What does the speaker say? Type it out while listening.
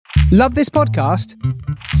Love this podcast?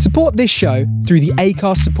 Support this show through the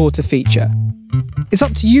Acast supporter feature. It's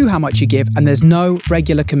up to you how much you give, and there's no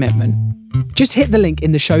regular commitment. Just hit the link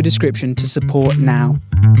in the show description to support now.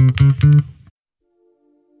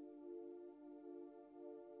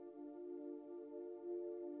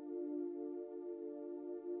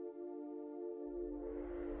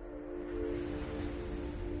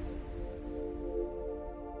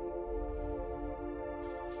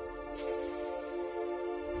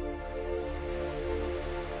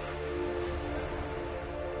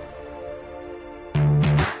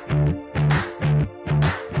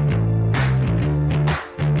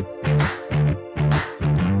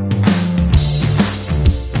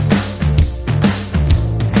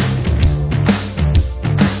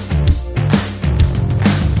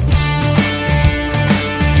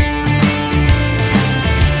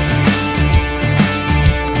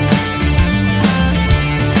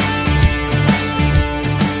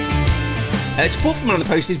 Support for Man on the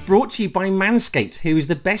Post is brought to you by Manscaped, who is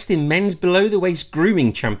the best in men's below-the-waist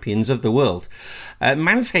grooming champions of the world.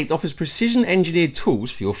 Manscaped offers precision-engineered tools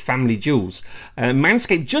for your family jewels.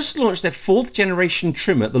 Manscaped just launched their 4th generation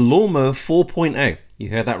trimmer, the Lawnmower 4.0. You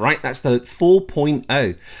heard that right, that's the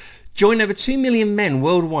 4.0. Join over 2 million men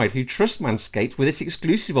worldwide who trust Manscaped with this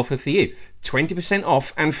exclusive offer for you. 20%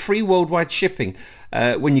 off and free worldwide shipping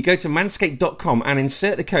when you go to manscaped.com and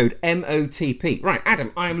insert the code MOTP. Right,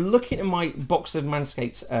 Adam, I am looking at my box of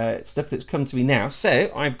Manscaped stuff that's come to me now. So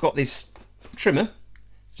I've got this trimmer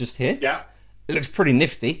just here. Yeah. It looks pretty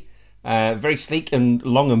nifty. Very sleek and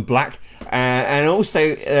long and black. And also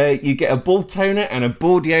you get a ball toner and a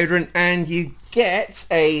ball deodorant, and you get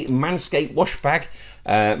a Manscaped wash bag.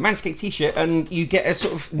 Manscaped t-shirt, and you get a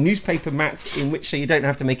sort of newspaper mat in which so you don't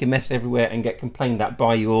have to make a mess everywhere and get complained at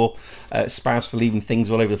by your spouse for leaving things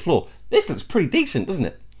all over the floor. This looks pretty decent, doesn't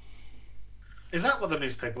it? Is that what the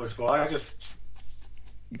newspaper was for? I just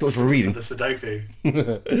thought it was for reading. The Sudoku.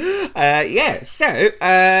 Yeah, so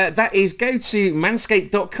that is go to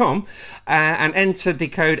manscaped.com and enter the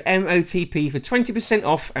code MOTP for 20%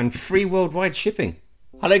 off and free worldwide shipping.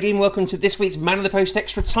 Hello again, welcome to this week's Man of the Post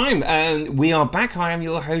Extra Time. We are back. I am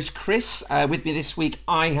your host, Chris. With me this week,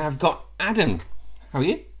 I have got Adam. How are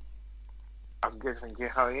you? I'm good, thank you.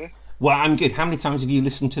 How are you? Well, I'm good. How many times have you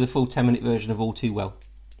listened to the full 10-minute version of All Too Well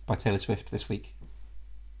by Taylor Swift this week?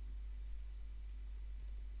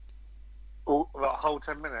 Oh, that whole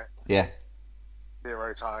 10 minutes? Yeah.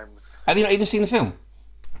 0 times. Have you not even seen the film?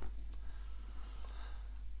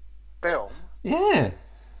 Film? Yeah.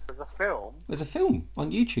 There's a film? There's a film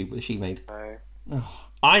on YouTube that she made. No. Oh,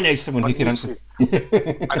 I know someone who can answer. I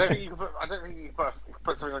don't think you can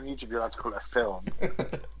put something on YouTube. You'll have to call it a film.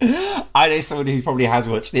 I know someone who probably has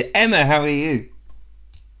watched it. Emma, how are you?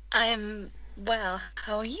 I'm well.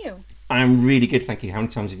 How are you? I'm really good, thank you. How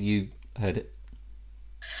many times have you heard it?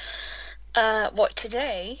 What,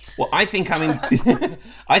 today? Well, I think I'm in.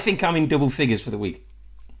 I think I'm in double figures for the week.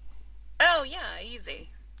 Oh yeah, easy.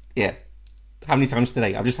 Yeah. How many times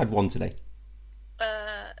today? I've just had one today.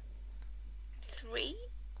 3?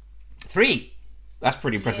 3? That's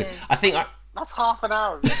pretty impressive. Yeah. I think That's half an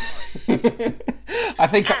hour. I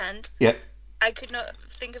think... And yeah. I could not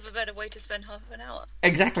think of a better way to spend half an hour.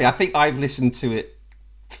 Exactly. I think I've listened to it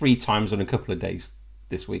 3 times on a couple of days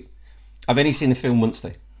this week. I've only seen the film once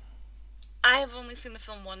though. I have only seen the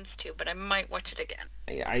film once too, but I might watch it again.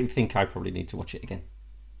 I think I probably need to watch it again.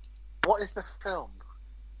 What is the film?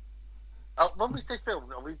 When we say film,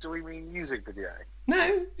 do we mean music video?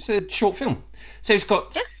 No, it's a short film. So it's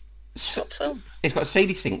got... Yeah, short film. It's got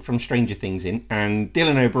Sadie Sink from Stranger Things in, and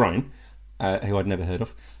Dylan O'Brien, who I'd never heard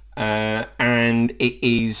of. And it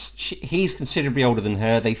is... he's considerably older than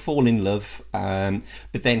her. They fall in love,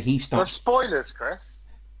 but then he starts... Spoilers, Chris.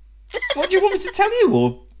 What do you want me to tell you,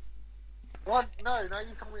 or... What? No, you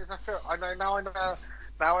told me it's a film. I know, now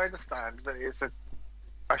I understand that it's a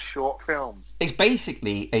short film. It's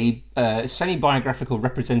basically a semi-biographical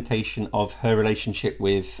representation of her relationship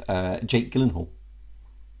with Jake Gyllenhaal.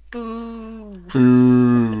 Boo.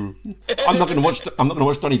 Boo. I'm not going to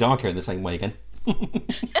watch Donnie Darko in the same way again.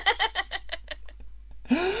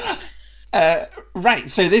 Right,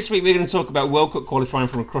 so this week we're going to talk about World Cup qualifying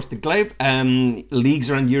from across the globe. Leagues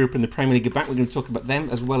around Europe and the Premier League are back. We're going to talk about them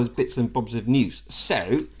as well as bits and bobs of news.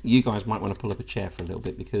 So you guys might want to pull up a chair for a little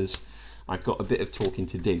bit because I've got a bit of talking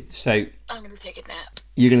to do. So I'm going to take a nap.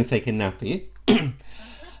 You're going to take a nap, are you? Well,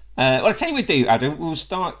 I'll tell you what we do, Adam. We'll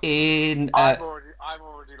start in... I'm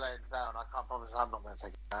already laying down. I can't promise I'm not going to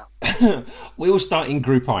take a nap. We will start in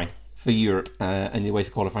Group I for Europe and the way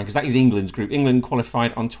for qualifying, because that is England's group. England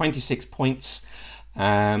qualified on 26 points.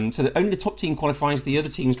 So only the top team qualifies. The other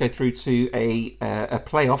teams go through to a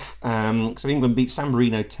playoff. So England beat San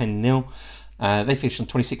Marino 10-0. They finished on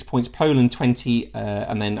 26 points. Poland 20,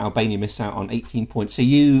 and then Albania missed out on 18 points. So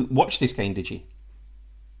you watched this game, did you?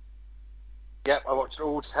 Yep, I watched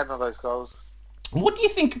all 10 of those goals. What do you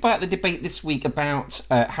think about the debate this week about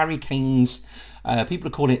Harry Kane's? People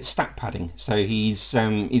are calling it stat padding. So he's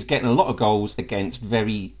getting a lot of goals against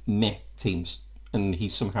very meh teams, and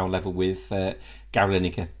he's somehow level with Gary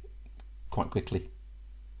Lineker quite quickly.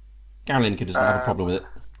 Gary Lineker doesn't have a problem with it.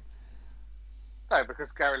 No, because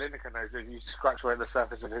Gary Lineker knows that if you scratch away the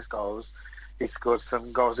surface of his goals, he scored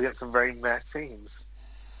some goals against some very meh teams.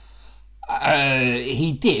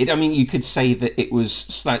 He did. I mean, you could say that it was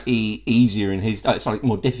slightly easier in his, slightly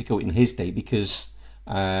more difficult in his day because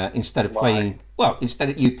instead of playing,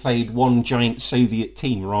 you played one giant Soviet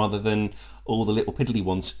team rather than all the little piddly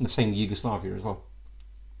ones in the same Yugoslavia as well.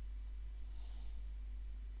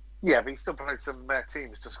 Yeah, but he still played some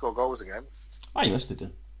teams to score goals against. Oh, he must have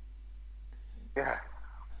done. Yeah.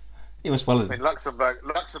 He must well have I done. mean,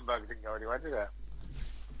 Luxembourg didn't go anywhere, did it?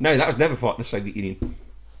 No, that was never part of the Soviet Union.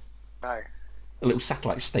 No. A little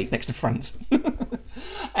satellite state next to France.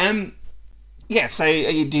 Yeah, so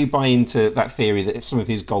you do buy into that theory that some of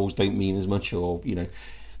his goals don't mean as much, or, you know,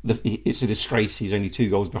 it's a disgrace he's only 2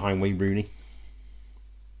 goals behind Wayne Rooney.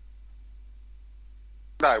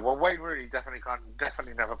 No, well, Wayne Rooney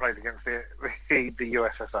definitely never played against the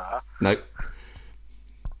USSR. No.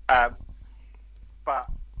 But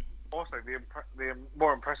also the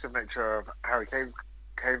more impressive nature of Harry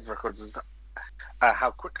Kane's records is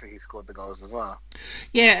how quickly he scored the goals as well.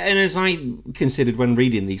 Yeah, and as I considered when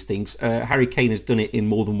reading these things, Harry Kane has done it in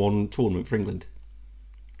more than one tournament for England,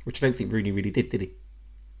 which I don't think Rooney really did he?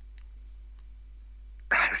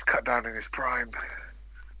 He's cut down in his prime.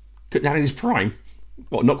 Cut down in his prime?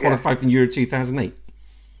 What, not qualified for Euro 2008?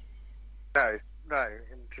 No,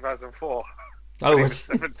 in 2004. Oh, he was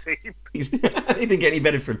 17. He didn't get any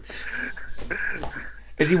better from him.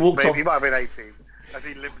 As he walked off... He might have been 18. As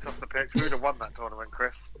he limped off the pitch, we would have won that tournament,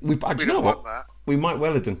 Chris. Do you know what? We might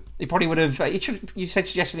well have done. He probably would have... you said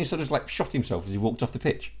suggesting he sort of like shot himself as he walked off the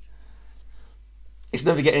pitch. It's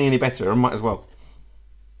never getting any better. I might as well.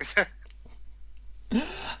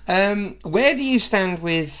 Where do you stand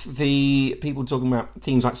with the people talking about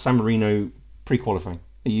teams like San Marino pre-qualifying?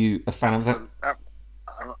 Are you a fan of that?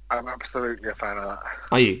 I'm absolutely a fan of that.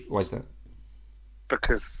 Are you? Why is that?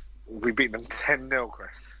 Because we beat them 10-0,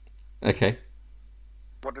 Chris. Okay.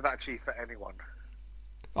 What did that achieve for anyone?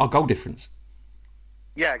 Our goal difference.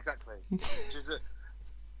 Yeah, exactly.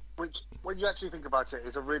 Which, when you actually think about it,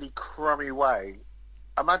 is a really crummy way.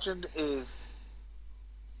 Imagine if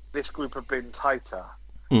this group had been tighter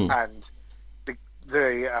and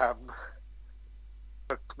the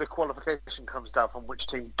qualification comes down from which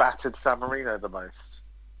team battered San Marino the most.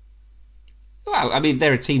 Well, I mean,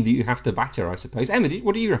 they're a team that you have to batter, I suppose. Emma,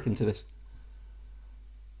 what do you reckon to this?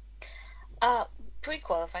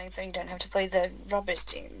 Pre-qualifying, so you don't have to play the rubbish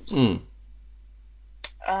teams.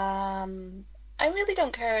 I really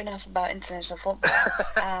don't care enough about international football.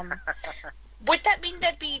 Would that mean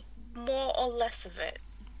there'd be more or less of it?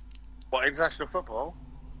 What, international football?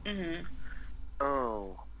 Mm-hmm.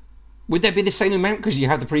 Oh. Would there be the same amount because you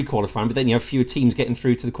have the pre-qualifying, but then you have fewer teams getting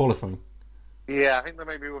through to the qualifying? Yeah, I think there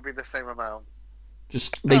maybe would be the same amount.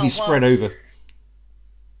 Just maybe spread over.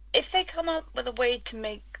 If they come up with a way to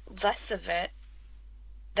make less of it,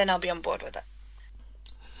 then I'll be on board with it.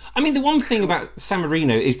 I mean, the one thing about San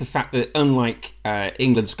Marino is the fact that unlike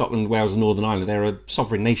England, Scotland, Wales and Northern Ireland, they're a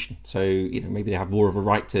sovereign nation. So, you know, maybe they have more of a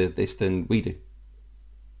right to this than we do.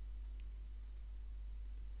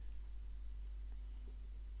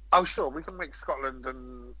 Oh, sure, we can make Scotland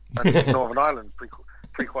and Northern Ireland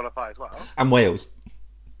pre-qualify as well. And Wales.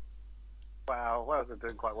 Well, Wales are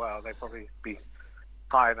doing quite well. They'd probably be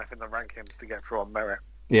high enough in the rankings to get through on merit.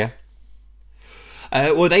 Yeah.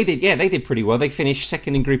 Well, they did. Yeah, they did pretty well. They finished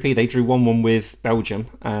second in Group E. They drew 1-1 with Belgium.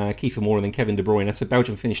 Kiefer Moore and then Kevin De Bruyne. So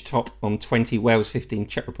Belgium finished top on 20, Wales 15,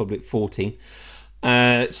 Czech Republic 14.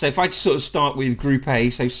 So if I just sort of start with Group A,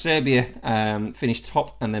 so Serbia finished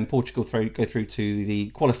top, and then Portugal go through to the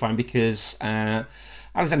qualifying because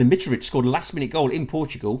Alexander Mitrovic scored a last-minute goal in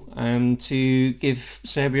Portugal to give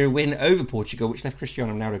Serbia a win over Portugal, which left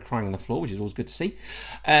Cristiano Ronaldo crying on the floor, which is always good to see.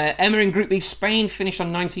 Emma in Group B, Spain finished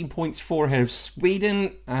on 19 points, 4 ahead of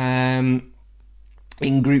Sweden.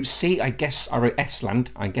 In Group C, I guess I wrote Estland.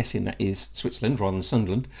 I'm guessing that is Switzerland rather than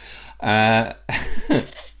Sunderland.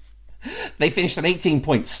 They finished on 18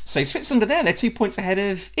 points. So Switzerland are there. They're 2 points ahead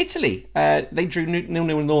of Italy. They drew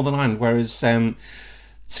 0-0 in Northern Ireland, whereas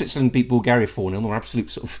Switzerland beat Bulgaria 4-0. There were absolute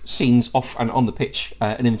sort of scenes off and on the pitch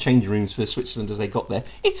and in the changing rooms for Switzerland as they got there.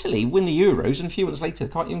 Italy win the Euros, and a few months later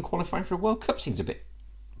can't even qualify for a World Cup. Seems a bit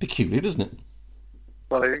peculiar, doesn't it?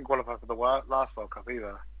 Well, they didn't qualify for the last World Cup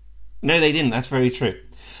either. No, they didn't. That's very true.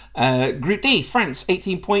 Group D, France,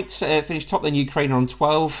 18 points, finished top. Then Ukraine on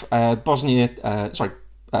 12. Bosnia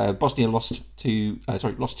lost 2-0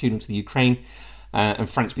 to the Ukraine, and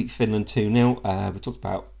France beat Finland 2-0. We talked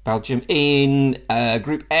about Belgium. In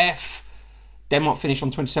Group F, Denmark finished on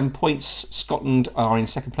 27 points. Scotland are in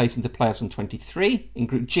second place in the playoffs on 23. In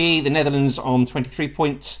Group G, the Netherlands on 23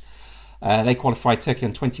 points. They qualified. Turkey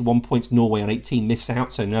on 21 points. Norway on 18 missed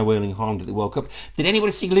out, so no Erling Haaland at the World Cup. Did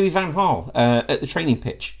anybody see Louis van Gaal at the training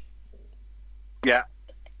pitch? Yeah.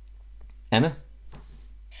 Emma?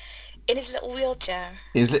 In his little wheelchair.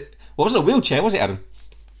 Wasn't a wheelchair, was it, Adam?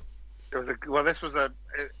 It was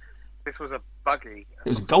this was a buggy. It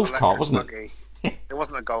was a golf cart, wasn't it? It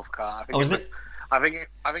wasn't a golf cart. I think it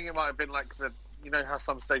might have been like how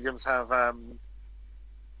some stadiums have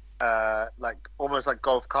like almost like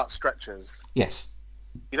golf cart stretchers. Yes.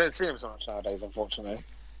 You don't see them so much nowadays, unfortunately.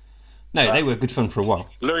 No, they were good fun for a while.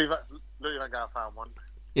 Louis van Gaal found one.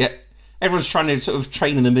 Yeah. Everyone's trying to sort of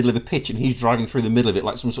train in the middle of a pitch, and he's driving through the middle of it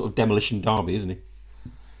like some sort of demolition derby, isn't he?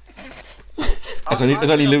 As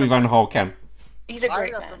only Louis van Gaal can. He's a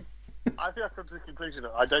great man. I think I've come to the conclusion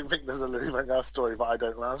that I don't think there's a Louis van Gaal story that I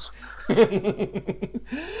don't love.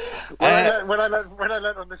 When I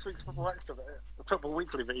learned on this week's Football Extra, Football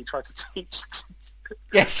Weekly, that he tried to teach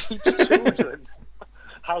children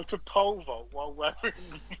how to pole vault while wearing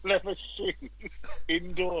leather shoes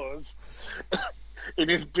indoors in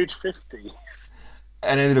his mid-50s.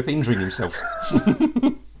 And ended up injuring himself.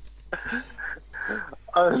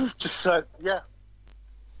 I was just yeah.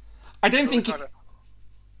 I don't think...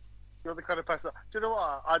 You're the kind of person... Do you know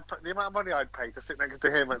what? The amount of money I'd pay to sit next to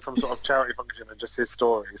him at some sort of charity function and just hear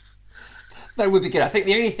stories. That would be good. I think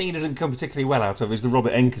the only thing he doesn't come particularly well out of is the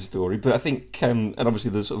Robert Enke story, but I think, and obviously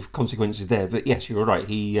there's sort of consequences there, but yes, you're right.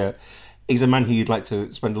 He's a man who you'd like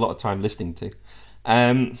to spend a lot of time listening to.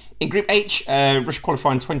 In Group H, Russia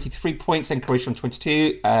qualifying 23 points, then Croatia on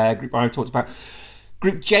 22. Group I talked about.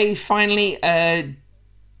 Group J, finally,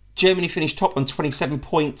 Germany finished top on 27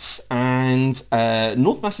 points, and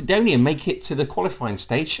North Macedonia make it to the qualifying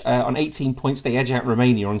stage on 18 points. They edge out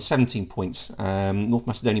Romania on 17 points. North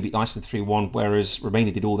Macedonia beat Iceland 3-1, whereas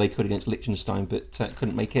Romania did all they could against Liechtenstein, but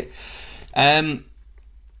couldn't make it.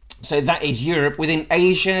 So that is Europe. Within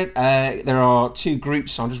Asia, there are two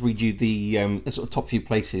groups. I'll just read you the sort of top few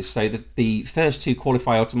places. So the first two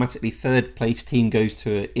qualify automatically. Third place team goes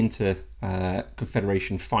to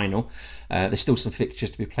Confederation final. There's still some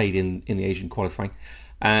fixtures to be played in the Asian qualifying.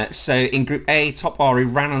 So in Group A, top are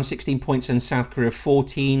Iran on 16 points and South Korea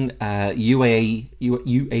 14.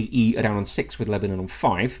 UAE are down on 6 with Lebanon on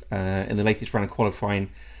 5. In the latest round of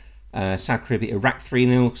qualifying, South Korea beat Iraq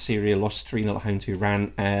 3-0. Syria lost 3-0 at home to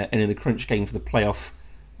Iran. And in the crunch game for the playoff,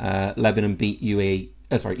 Lebanon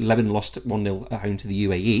lost 1-0 at home to the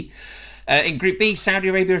UAE. In Group B, Saudi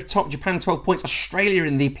Arabia are top, Japan 12 points, Australia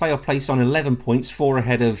in the playoff place on 11 points, 4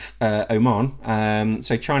 ahead of Oman.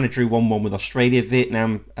 So China drew 1-1 with Australia,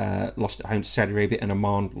 Vietnam lost at home to Saudi Arabia, and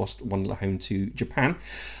Oman lost 1-0 at home to Japan.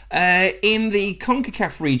 In the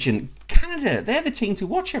CONCACAF region, Canada, they're the team to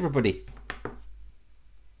watch, everybody.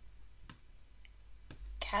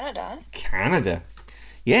 Canada.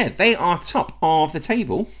 Yeah, they are top of the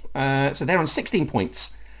table. So they're on 16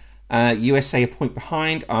 points. USA a point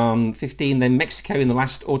behind on 15, then Mexico in the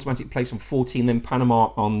last automatic place on 14, then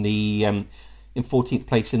Panama on the in 14th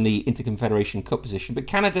place in the Interconfederation Cup position. But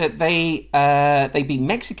Canada, they beat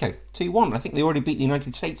Mexico 2-1. I think they already beat the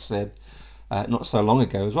United States not so long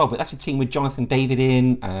ago as well. But that's a team with Jonathan David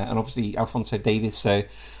in and obviously Alphonso Davies. So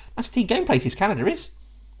that's a team game places, Canada is.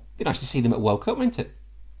 Be nice to see them at World Cup, wouldn't it?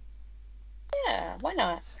 Yeah, why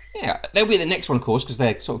not? Yeah, they'll be at the next one, of course, because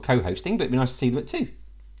they're sort of co-hosting, but it'd be nice to see them at 2.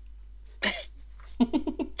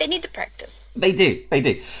 They need to practice. They do.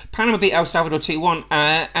 Panama beat El Salvador 2-1,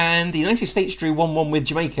 and the United States drew 1-1 with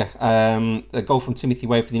Jamaica. A goal from Timothy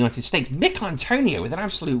Weah for the United States. Mikel Antonio with an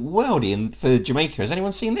absolute worldie for Jamaica. Has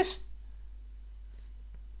anyone seen this?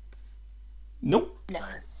 Nope. No.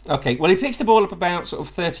 Okay, well, he picks the ball up about sort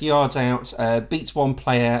of 30 yards out, beats one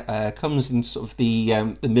player, comes in sort of the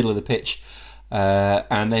middle of the pitch,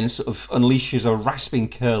 and then sort of unleashes a rasping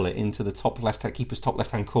curler into the keeper's top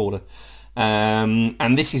left-hand corner.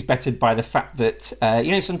 And this is bettered by the fact that,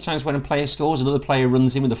 sometimes when a player scores, another player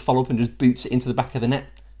runs in with a follow-up and just boots it into the back of the net,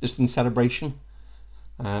 just in celebration.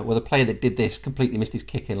 Well, the player that did this completely missed his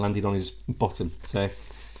kick and landed on his bottom. So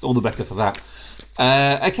all the better for that.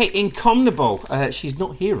 Okay, in CONMEBOL, she's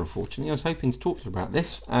not here, unfortunately. I was hoping to talk to her about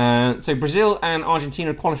this. So Brazil and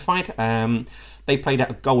Argentina qualified. They played out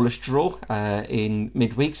a goalless draw in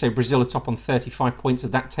midweek. So Brazil are top on 35 points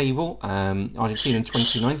at that table. Argentina on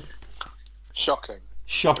 29. Shocking.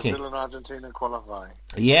 Brazil and Argentina qualify.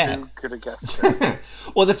 Yeah. Who could have guessed it?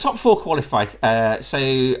 Well, the top four qualified.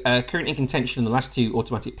 So currently in contention in the last two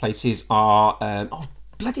automatic places are... oh,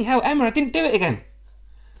 bloody hell, Emma, I didn't do it again.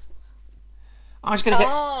 I was going to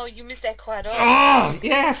get... Oh, you missed Ecuador. Oh,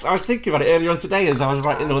 yes. I was thinking about it earlier on today as I was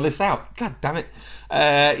writing all this out. God damn it.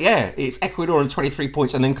 Yeah, it's Ecuador on 23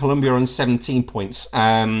 points and then Colombia on 17 points.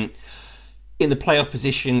 In the playoff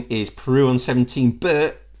position is Peru on 17,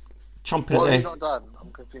 but chomping What at have you their... not done? I'm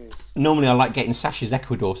confused. Normally I like getting Sasha's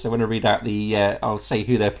Ecuador, so when I read out the... I'll say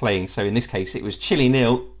who they're playing. So in this case it was Chile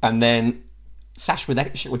 0, and then Sash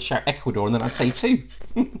would shout Ecuador, and then I'd say 2.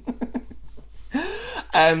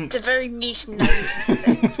 It's a very niche 90s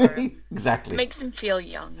thing for him. Exactly. Makes him feel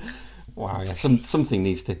young. Wow, yeah, something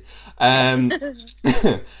needs to. They're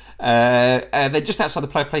just outside the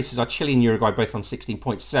playoff places are Chile and Uruguay, both on 16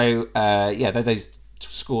 points. So, yeah, they're those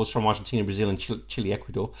scores from Argentina, Brazil and Chile,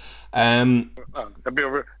 Ecuador. It'd be a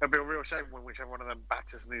real shame when whichever one of them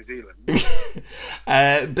batters New Zealand.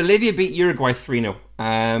 Bolivia beat Uruguay 3-0.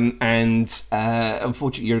 And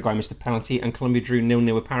unfortunately, Uruguay missed a penalty and Colombia drew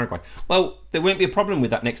 0-0 with Paraguay. Well, there won't be a problem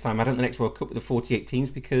with that next time. I don't the next World Cup with the 48 teams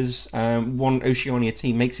because one Oceania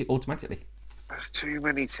team makes it automatically. There's too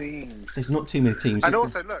many teams. There's not too many teams. And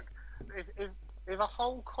also, look, if a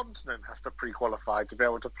whole continent has to pre-qualify to be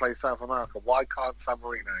able to play South America, why can't San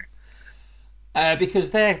Marino?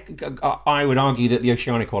 Because I would argue that the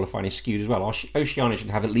Oceania qualifying is skewed as well. Oceania should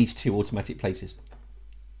have at least 2 automatic places.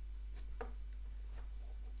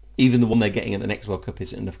 Even the one they're getting at the next World Cup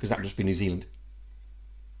isn't enough because that would just be New Zealand.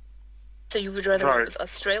 So you would rather it was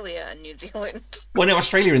Australia and New Zealand? Well, no,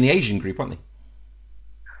 Australia are in the Asian group, aren't they?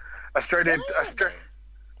 Australia,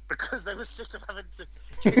 because they were sick of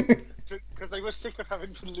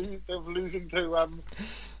having to losing to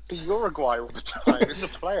Uruguay all the time in the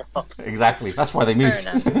playoffs. Exactly, that's why they moved.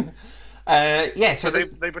 Yeah, so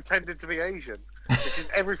they pretended to be Asian, which is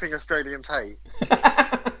everything Australians hate.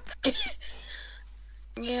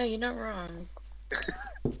 Yeah, you're not wrong.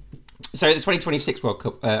 So the 2026 World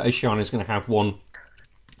Cup, Oceania is going to have one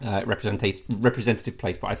representative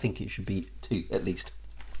place, but I think it should be 2 at least.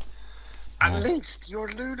 At least? You're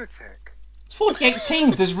a lunatic. It's 48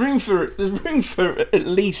 teams. There's room for at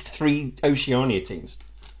least 3 Oceania teams.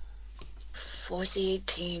 48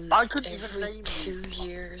 teams every 2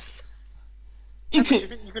 years.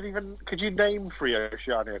 Could you name 3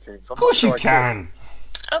 Oceania teams? Of course you can.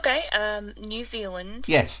 Okay, New Zealand.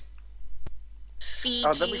 Yes. Fiji.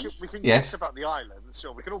 Then we can guess about the islands.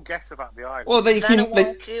 Sure, we can all guess about the islands. Well, then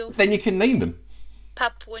you can name them.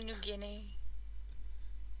 Papua New Guinea.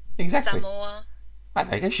 Exactly. Samoa.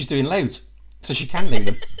 I know, she's doing loads, so she can name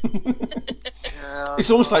them. Yeah, it's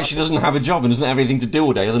almost like she doesn't have a job and doesn't have anything to do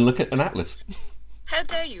all day other than look at an atlas. How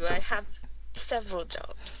dare you? I have several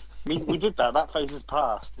jobs. We did that. That phase is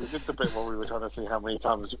past. We did the bit where we were trying to see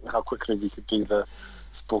how quickly we could do the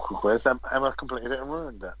Sporkle quiz. Emma completed it and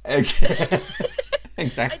ruined it.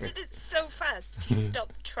 Exactly. I did it so fast. You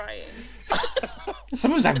stopped trying.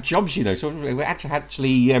 Some of us have jobs, you know. So we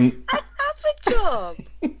actually. I have a job.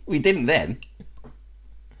 We didn't then.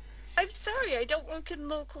 I'm sorry, I don't work in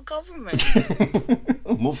local government.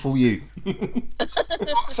 More for you.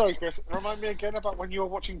 Sorry, Chris. Remind me again about when you were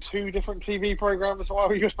watching 2 different TV programs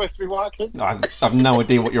while you were supposed to be working. I've no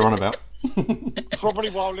idea what you're on about. Probably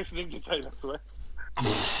while listening to Taylor Swift.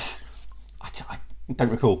 I don't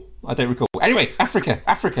recall. Anyway, Africa.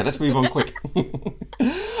 Let's move on quick.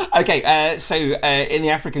 Okay, so in the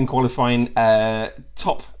African qualifying,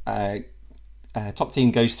 top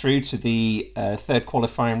team goes through to the third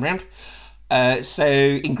qualifying round. So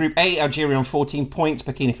in Group A, Algeria on 14 points,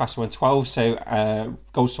 Burkina Faso on 12. So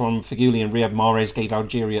goals from Feghouli and Riyad Mahrez gave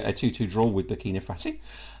Algeria a 2-2 draw with Burkina Faso.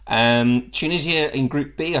 Tunisia in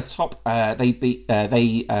Group B are top. They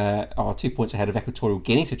are 2 points ahead of Equatorial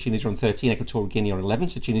Guinea. So Tunisia on 13, Equatorial Guinea on 11.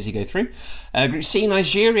 So Tunisia go through. Group C,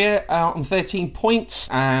 Nigeria on 13 points,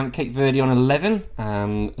 Cape Verde on 11.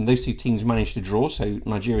 And those 2 teams managed to draw. So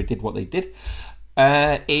Nigeria did what they did.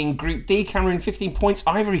 In Group D, Cameroon 15 points.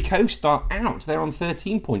 Ivory Coast are out. They're on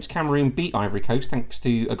 13 points. Cameroon beat Ivory Coast thanks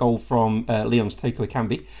to a goal from Lyon's Toko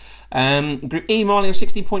Ekambi. Group E, Mali on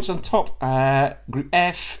 16 points on top. Group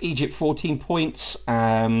F, Egypt 14 points.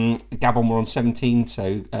 Gabon were on 17,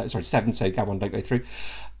 so 7, so Gabon don't go through.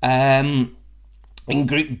 In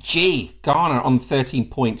Group G, Ghana on 13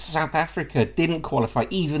 points. South Africa didn't qualify,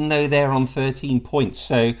 even though they're on 13 points.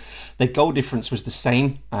 So the goal difference was the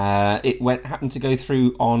same. Happened to go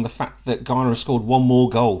through on the fact that Ghana has scored one more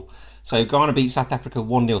goal. So Ghana beat South Africa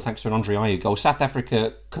 1-0 thanks to an Andre Ayew goal. South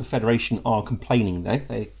Africa Confederation are complaining, though.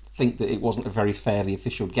 They think that it wasn't a very fairly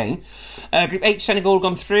officialed game. Group H, Senegal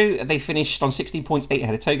gone through. They finished on 16 points, 8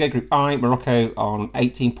 ahead of Togo. Group I, Morocco on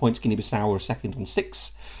 18 points. Guinea-Bissau were second on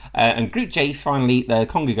 6. And Group J, finally, the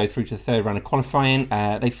Congo go through to the third round of qualifying.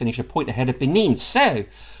 They finish a point ahead of Benin. So,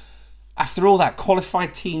 after all that,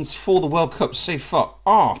 qualified teams for the World Cup so far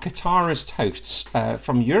are Qatar as hosts.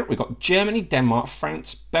 From Europe, we've got Germany, Denmark,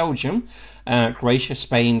 France, Belgium, Croatia,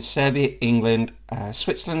 Spain, Serbia, England,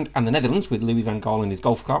 Switzerland, and the Netherlands with Louis van Gaal in his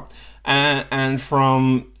golf cart. And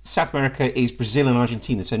from South America is Brazil and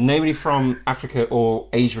Argentina. So nobody from Africa or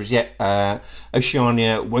Asia as yet.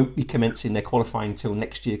 Oceania won't be commencing their qualifying until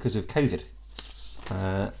next year because of COVID.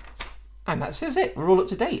 And that says it. We're all up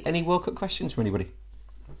to date. Any World Cup questions from anybody?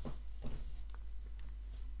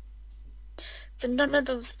 So none of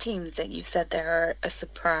those teams that you said there are a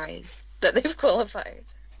surprise that they've qualified.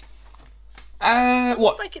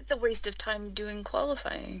 What? It's like it's a waste of time doing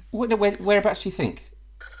qualifying. Whereabouts do you think?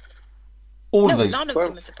 All of those. None of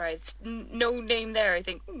them are surprised. No name there. I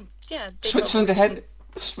think, yeah. Switzerland ahead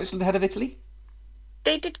of Italy?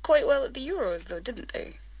 They did quite well at the Euros, though, didn't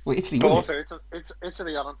they? Well, Italy But won also, it. it's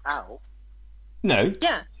Italy on an out. No.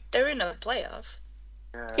 Yeah, they're in a playoff.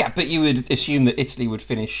 Yeah, but you would assume that Italy would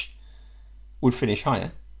finish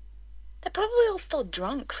higher. They're probably all still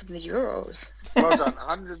drunk from the Euros. Well done.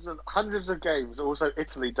 Hundreds of games. Also,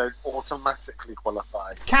 Italy don't automatically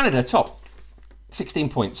qualify. Canada top. 16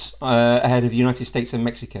 points ahead of the United States and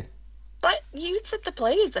Mexico. But you said the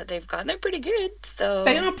players that they've got, they're pretty good, so...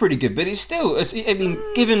 They are pretty good, but it's still... I mean,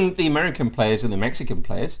 given the American players and the Mexican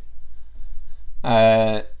players,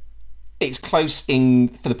 it's close for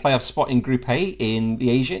the playoff spot in Group A in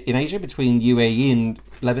Asia between UAE and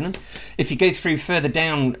Lebanon. If you go through further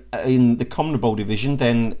down in the CONMEBOL division,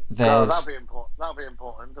 then there's... that'll be important. That'll be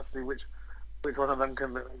important to see which one of them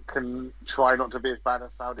can try not to be as bad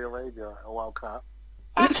as Saudi Arabia at a World Cup.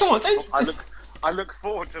 Come on, I look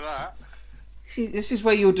forward to that. See, this is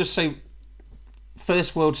where you're just so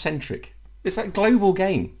first world centric. It's like global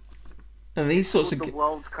game, and these sorts of the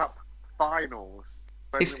World Cup finals.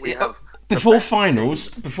 Before finals.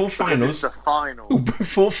 It's the final.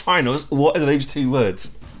 Before finals, what are those two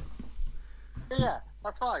words? Yeah,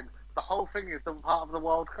 that's fine. The whole thing is the part of the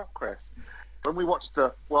World Cup, Chris. When we watch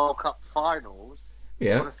the World Cup finals, we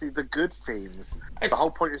want to see the good teams. The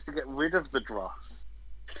whole point is to get rid of the dross.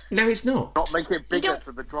 No, it's not. Not make it bigger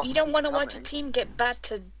so the dross. You don't want to watch a team get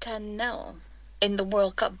battered 10-0 in the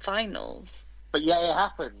World Cup finals. But yeah, it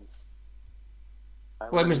happens.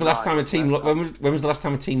 When was the last time a team? When was the last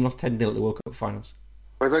time a team lost 10-0 at the World Cup finals?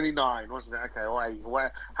 It was only 9, wasn't it? Okay, or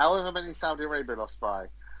 8. However many Saudi Arabia lost by.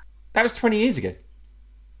 That was 20 years ago.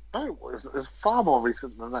 No, it was far more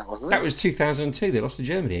recent than that, wasn't it? That was 2002. They lost to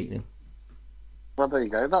Germany 8-0. Well, there you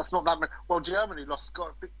go. That's not that many. Well, Germany lost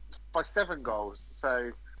by 7 goals.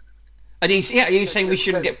 So. Are you saying we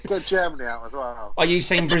shouldn't get Germany out as well? Are you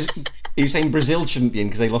saying Brazil shouldn't be in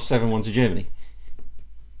because they lost 7-1 to Germany?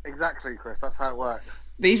 Exactly, Chris. That's how it works.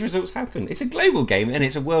 These results happen. It's a global game and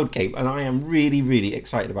it's a world game, and I am really, really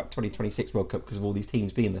excited about 2026 World Cup because of all these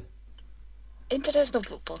teams being there. International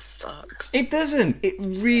football sucks. It doesn't. It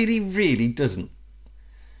really, really doesn't.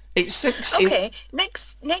 It sucks. Okay,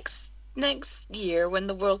 next year when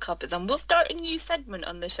the World Cup is on, we'll start a new segment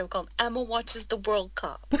on the show called Emma Watches the World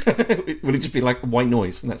Cup. Will it just be like white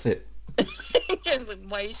noise and that's it? I was like,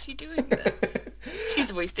 why is she doing this?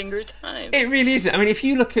 She's wasting her time. It really is. I mean, if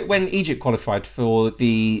you look at when Egypt qualified for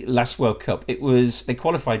the last World Cup, they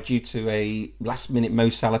qualified due to a last-minute Mo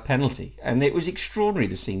Salah penalty, and it was extraordinary,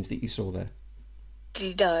 the scenes that you saw there. Did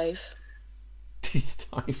he dive? Did he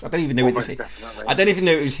dive? I don't even know. I don't even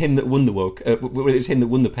know it was him that won the whether it was him that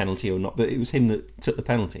won the penalty or not, but it was him that took the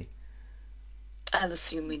penalty. I'll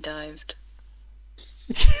assume he dived.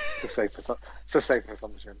 It's a safe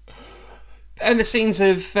assumption. And the scenes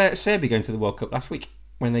of Serbia going to the World Cup last week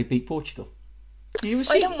when they beat Portugal.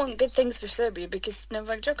 I don't want good things for Serbia because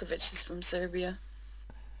Novak Djokovic is from Serbia.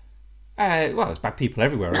 Well, there's bad people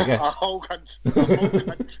everywhere, I guess. A whole country.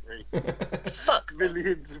 Fuck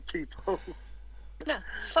millions of people. No,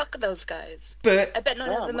 fuck those guys. But I bet none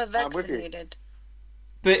of them are vaccinated.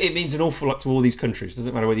 But it means an awful lot to all these countries. It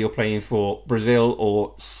doesn't matter whether you're playing for Brazil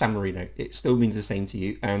or San Marino. It still means the same to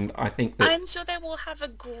you. And I think that... I'm sure they will have a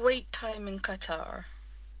great time in Qatar.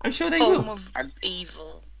 I'm sure they Home will. of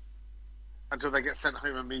evil. until they get sent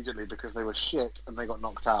home immediately because they were shit and they got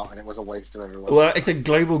knocked out and it was a waste of everyone. Well, it's a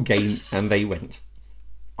global game and they went.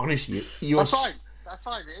 Honestly, you're... That's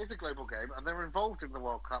fine. It is a global game and they're involved in the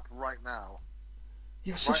World Cup right now.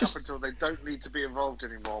 You're right up until they don't need to be involved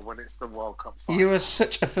anymore when it's the World Cup final. You are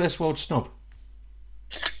such a first world snob.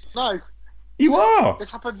 No. You are.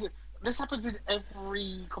 This happens in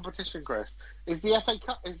every competition, Chris. Is the FA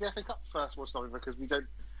Cup first world snob because we don't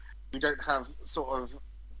have sort of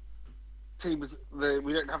teams.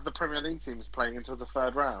 We don't have the Premier League teams playing until the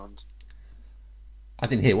third round. I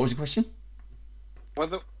didn't hear. What was your question?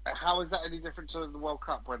 How is that any different to the World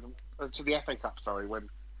Cup to the FA Cup? Sorry, when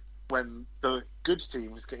the good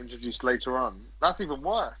teams get introduced later on, that's even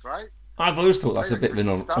worse, right? I've always thought that's a bit of an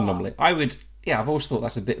anomaly. I've always thought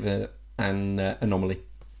that's a bit of an anomaly.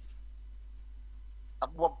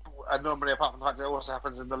 What anomaly apart from the fact that it also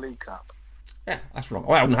happens in the League Cup? Yeah, that's wrong.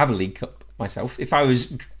 Well, I wouldn't have a League Cup myself. If I was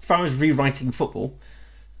rewriting football,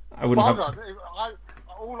 I wouldn't have.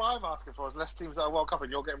 All I'm asking for is less teams that are World Cup,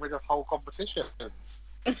 and you're getting rid of whole competitions.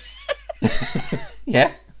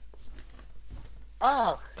 Yeah.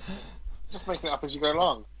 Just making it up as you go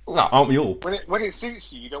along. Well, aren't we all? When it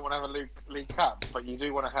suits you, you don't want to have a League Cup, but you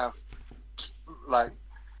do want to have like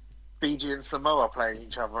Fiji and Samoa playing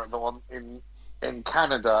each other at the one in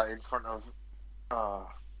Canada in front of.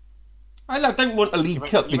 I don't want a League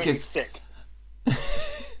Cup because. Make me sick.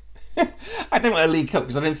 I don't want a League Cup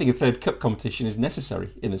because I don't think a third cup competition is necessary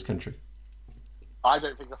in this country. I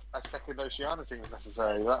don't think a second Oceania team is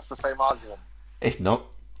necessary. That's the same argument. It's not.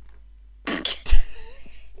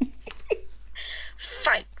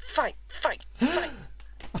 Fight.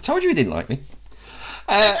 I told you he didn't like me.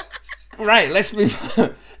 Right, let's move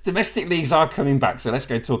on. Domestic leagues are coming back, so let's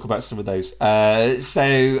go talk about some of those.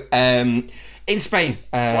 In Spain...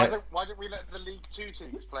 why don't we let the League 2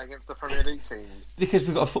 teams play against the Premier League teams? Because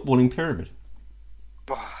we've got a footballing pyramid.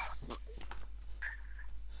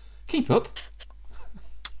 Keep up.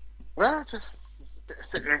 Well, just...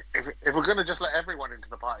 If we're going to just let everyone into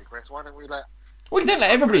the party, Chris, why don't we let... Well, you don't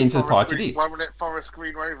let everybody into the party, do you? Why would let Forest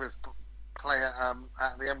Green Rovers play at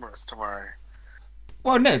the Emirates tomorrow?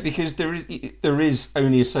 Well, no, because there is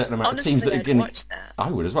only a certain amount of teams that are going to... watch that. I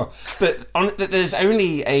would as well. But there's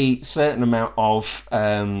only a certain amount of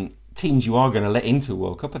teams you are going to let into a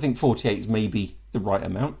World Cup. I think 48 is maybe the right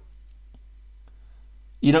amount.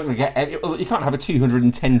 You're not going to get... You can't have a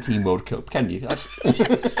 210-team World Cup, can you?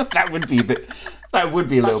 That would be a bit... That would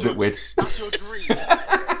be a little bit weird. That's your dream.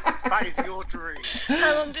 That is your dream.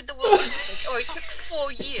 How long did the World Cup take? Oh, it took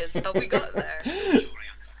 4 years, but we got there.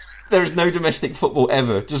 There is no domestic football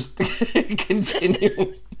ever. Just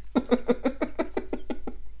continue.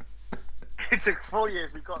 It took 4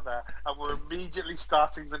 years, we got there, and we're immediately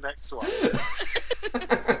starting the next one.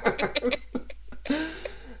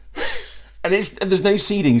 And there's no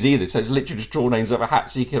seedings either, so it's literally just draw names out of a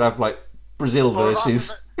hat. So you could have like Brazil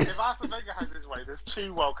versus. If Arsene Wenger has his way, there's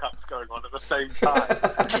 2 World Cups going on at the same time.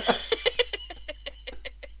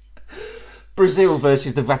 Brazil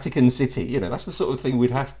versus the Vatican City. You know, that's the sort of thing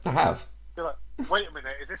we'd have to have. You're like, wait a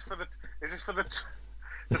minute, is this for the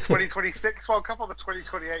 2026 World Cup or the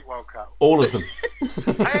 2028 World Cup? All of them.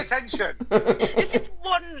 Pay attention. It's just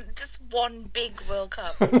one big World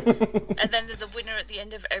Cup, and then there's a winner at the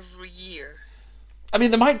end of every year. I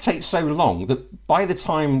mean, they might take so long that by the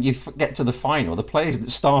time you get to the final, the players that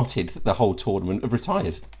started the whole tournament have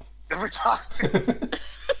retired. They've retired.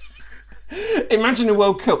 Imagine a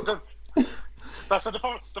World Cup. That's the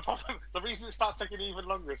problem. The reason it starts taking even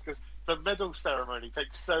longer is because the medal ceremony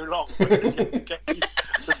takes so long. Because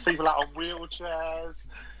there's people out on wheelchairs.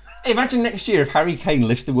 Imagine next year if Harry Kane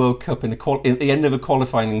lifts the World Cup at the end of a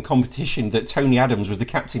qualifying competition that Tony Adams was the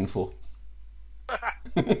captain for.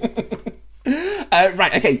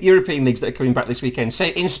 Right, okay, European leagues that are coming back this weekend. So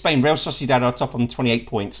in Spain, Real Sociedad are top on 28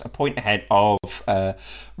 points, a point ahead of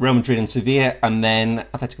Real Madrid and Sevilla, and then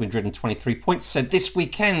Atletico Madrid on 23 points. So this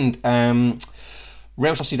weekend,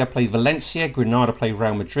 Real Sociedad play Valencia, Granada play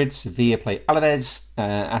Real Madrid, Sevilla play Alaves,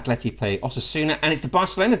 Atleti play Osasuna, and it's the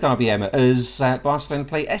Barcelona derby, Emma, as Barcelona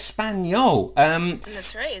play Espanyol.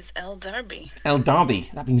 That's right, it's El Derby. El Derby,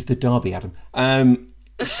 that means the derby, Adam.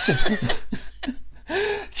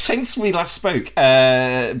 Since we last spoke,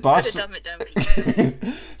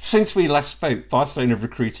 since we last spoke, Barcelona have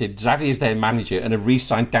recruited Xavi as their manager and have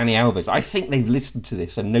re-signed Dani Alves. I think they've listened to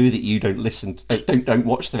this and know that you don't listen, don't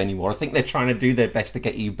watch them anymore. I think they're trying to do their best to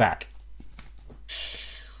get you back.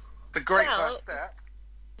 The great first step.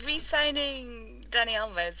 Re-signing Dani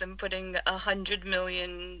Alves and putting $100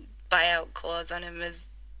 million buyout clause on him is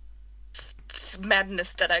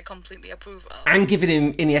madness that I completely approve of. And giving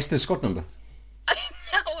him Iniesta's squad number. I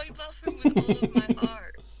know, he's laughing with all of my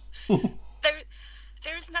heart.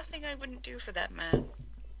 There's nothing I wouldn't do for that man.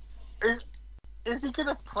 Is he going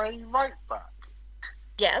to play right back?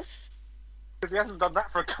 Yes. Because he hasn't done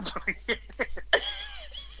that for a couple of years.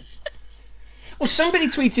 Well, somebody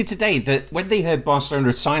tweeted today that when they heard Barcelona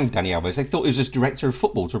had signed Dani Alves, they thought he was just director of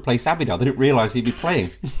football to replace Abidal. They didn't realise he'd be playing.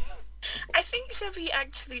 I think Xavi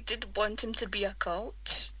actually did want him to be a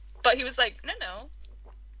coach, but he was like, no,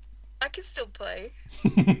 I can still play.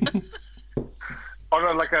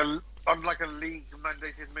 on like a league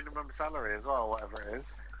mandated minimum salary as well, whatever it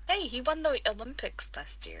is. Hey, he won the Olympics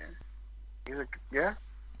last year. Yeah.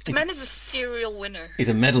 The man is a serial winner. He's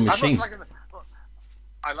a medal machine.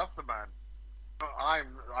 I love the man. I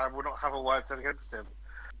will not have a word said against him.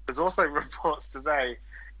 There's also reports today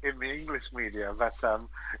in the English media that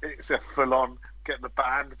it's a full-on get the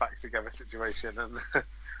band back together situation, and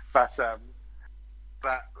that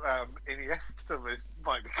Iniesta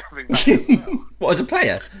might be coming back as well. What, as a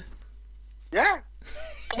player? Yeah.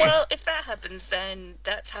 Well, if that happens, then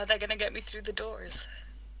that's how they're going to get me through the doors.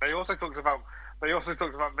 They also talked about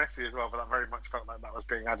Messi as well, but that very much felt like that was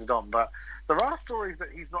being added on. But there are stories that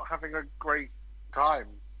he's not having a great time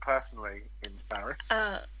personally in Paris.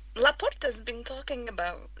 Laporta's been talking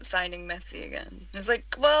about signing Messi again. It's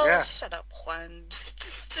like, well, yeah. Shut up, Juan.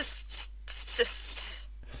 Just.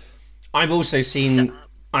 I've also seen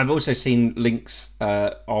links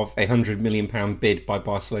of £100 million bid by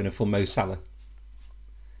Barcelona for Mo Salah.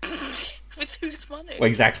 With whose money? Well,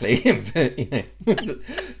 exactly. But,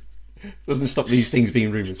 doesn't stop these things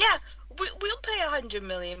being rumours. Yeah, we'll pay 100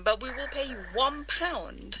 million, but we will pay you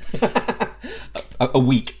 £1 a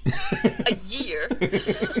week, a year.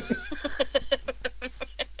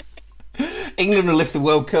 England will lift the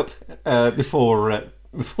World Cup before.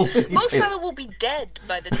 Mo Salah will be dead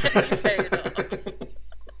by the time you pay it off.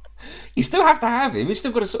 You still have to have him. You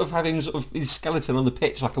still got to sort of have him, sort of his skeleton on the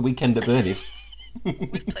pitch like a weekend at Bernie's.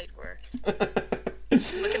 We've played worse.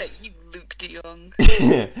 Looking at you, Luke de Jong.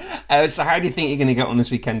 So how do you think you're going to get on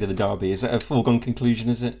this weekend of the derby? Is it a foregone conclusion,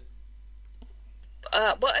 is it?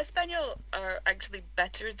 Well, Espanyol are actually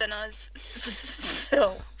better than us,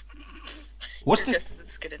 so what's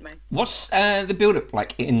the build-up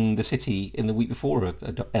like in the city in the week before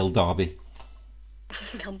El Derby?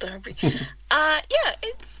 El Derby. Yeah,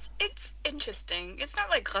 it's interesting. It's not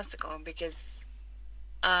like classical because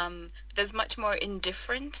there's much more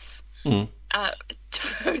indifference to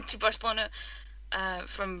Barcelona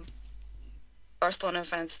from Barcelona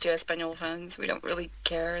fans to Espanyol fans. We don't really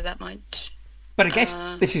care that much. But I guess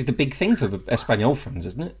this is the big thing for the Espanyol fans,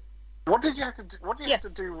 isn't it? What did you have to do? What do you have to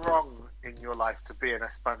do wrong in your life to be an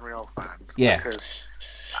Espanyol fan? Yeah. Because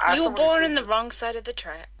you were born on the wrong side of the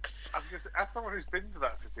tracks. As someone who's been to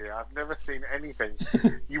that city, I've never seen anything.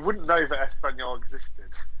 You wouldn't know that Espanyol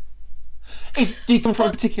existed. Do you come from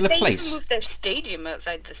a particular they place? They even moved their stadium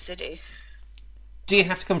outside the city. Do you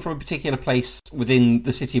have to come from a particular place within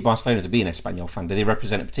the city of Barcelona to be an Espanyol fan? Do they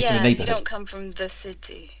represent a particular neighbourhood? Yeah, you don't come from the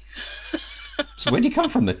city. So where do you come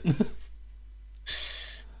from then?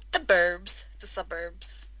 The burbs, the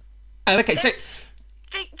suburbs. Oh, okay, so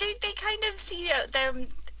they kind of see them,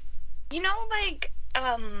 you know, like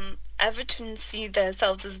Everton see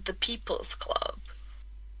themselves as the people's club.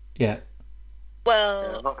 Yeah.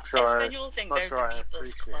 Well, yeah, not sure Espanyol think they're the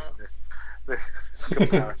people's club. This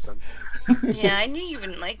comparison. Yeah, I knew you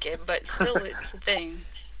wouldn't like it, but still, it's a thing.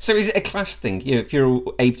 So is it a class thing? If you're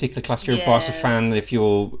a particular class, you're a Barca fan. If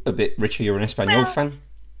you're a bit richer, you're an Espanyol fan?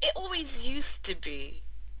 It always used to be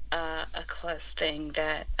a class thing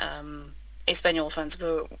that Espanyol fans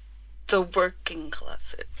were the working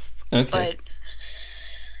classes. Okay. But,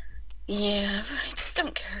 yeah, I just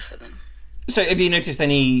don't care for them. So have you noticed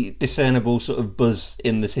any discernible sort of buzz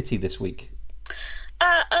in the city this week?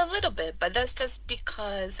 A little bit, but that's just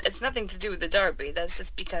because it's nothing to do with the derby. That's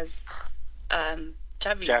just because Xavi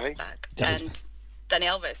is back and Dani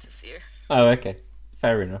Alves is here. Oh, okay.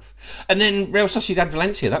 Fair enough. And then Real Sociedad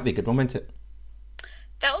Valencia, that'd be a good one, wouldn't it?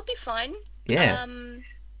 That would be fun. Yeah.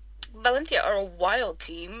 Valencia are a wild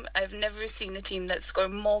team. I've never seen a team that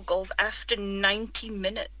scored more goals after 90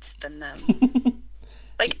 minutes than them.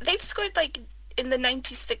 Like, they've scored, like, in the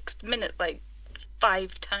 96th minute, like,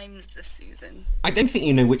 5 times this season. I don't think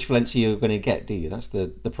you know which Valencia you're going to get, do you? That's the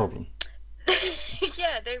problem.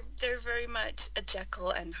 Yeah, they're very much a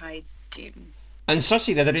Jekyll and Hyde team. And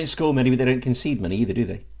Sociedad, they don't score many, but they don't concede many either, do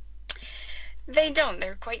they? They don't.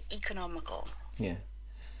 They're quite economical. Yeah.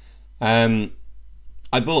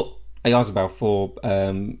 I bought Oyarzabal for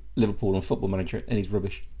Liverpool on Football Manager, and he's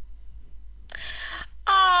rubbish.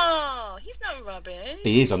 Oh, he's not rubbish.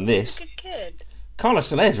 He is on this. He's a good kid. Carlos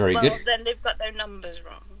Soler's very good. Well, then they've got their numbers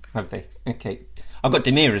wrong. Have they? Okay. I've got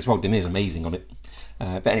Demir as well. Demir's amazing on it.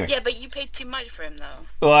 But anyway. Yeah, but you paid too much for him,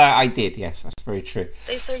 though. Well, I did, yes. That's very true.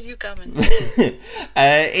 They saw you coming. In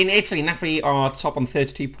Italy, Napoli are top on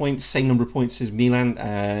 32 points, same number of points as Milan.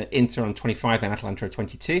 Inter on 25 and Atalanta on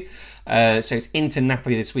 22. So it's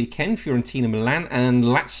Inter-Napoli this weekend, Fiorentina-Milan, and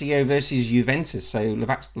Lazio versus Juventus. So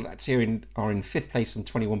Lazio are in 5th place on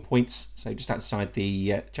 21 points, so just outside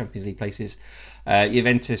the Champions League places.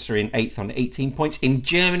 Juventus are in 8th on 18 points. In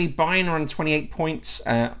Germany, Bayern are on 28 points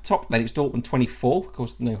top. Then it's Dortmund 24, of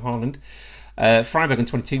course, no Haaland. Freiburg on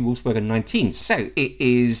 22, Wolfsburg on 19. So it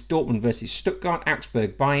is Dortmund versus Stuttgart,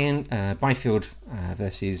 Augsburg, Bayern, Bielefeld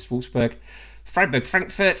versus Wolfsburg, Freiburg,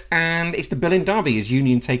 Frankfurt, and it's the Berlin derby as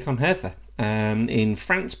Union take on Hertha. In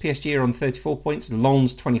France, PSG are on 34 points,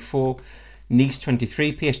 Lens 24, Nice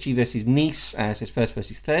 23, PSG versus Nice, so it's first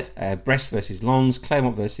versus third, Brest versus Lens,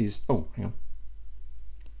 Clermont versus... Oh, hang on.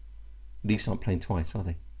 Nice aren't playing twice, are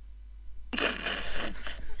they?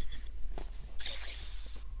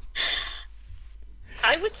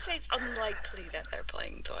 I would say it's unlikely that they're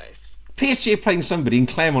playing twice. PSG are playing somebody and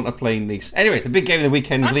Clermont are playing Nice. Anyway, the big game of the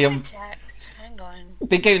weekend is Lyon. Hang on. The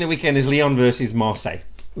big game of the weekend is Lyon versus Marseille,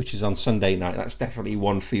 which is on Sunday night. That's definitely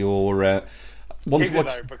one for your... Is it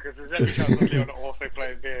though? Because there's every chance of Lyon also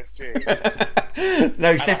playing PSG.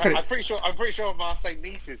 No, it's definitely... I'm pretty sure Marseille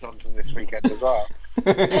Nice is on this weekend as well.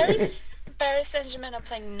 Paris Saint-Germain are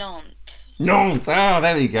playing Nantes. Nantes! Oh,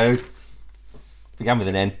 there we go. Began with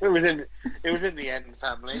an N. It was in the N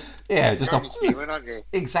family. Yeah, just not human, aren't you?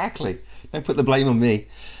 Exactly. Don't put the blame on me.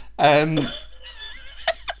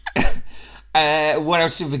 What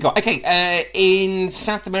else have we got? Okay, in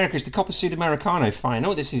South America, it's the Copa Sudamericano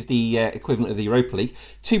final. This is the equivalent of the Europa League.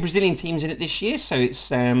 2 Brazilian teams in it this year. So it's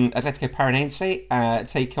Atlético Paranaense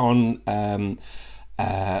take on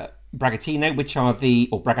Bragantino, which are the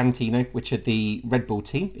Red Bull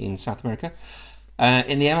team in South America.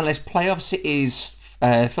 In the MLS playoffs, it is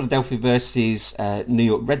Philadelphia versus New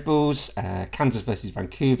York Red Bulls, Kansas versus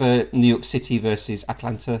Vancouver, New York City versus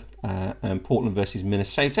Atlanta, and Portland versus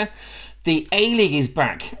Minnesota. The A-League is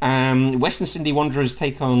back. Western Sydney Wanderers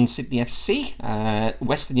take on Sydney FC.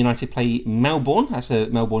 Western United play Melbourne. That's a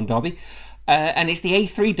Melbourne derby. And it's the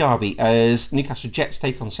A3 derby as Newcastle Jets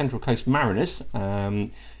take on Central Coast Mariners.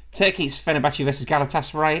 Turkey's Fenerbahce versus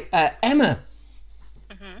Galatasaray. Emma.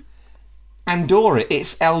 Mm-hmm. Andorra,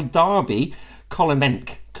 it's El Derby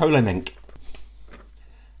Kolomenk.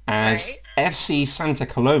 As right. FC Santa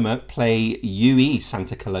Coloma play UE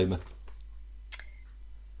Santa Coloma.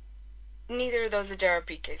 Neither of those are Gerard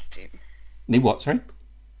Piqué's team. What, sorry?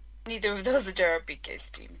 Neither of those are Gerard Piqué's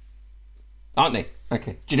team. Aren't they?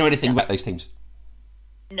 Okay. Do you know anything about those teams?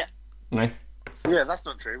 No. No? Yeah, that's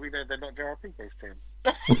not true. We know they're not Gerard Piqué's team.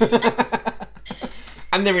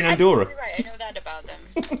 And they're in Andorra. You're right, I know that about them.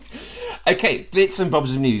 Okay, bits and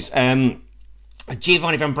bobs of news.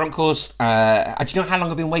 Giovanni Van Bronckhorst, do you know how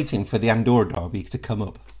long I've been waiting for the Andorra derby to come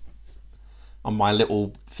up? On my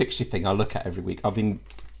little fixture thing I look at every week. I've been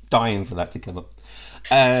dying for that to come up.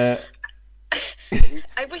 I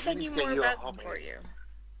wish I knew more about them for you.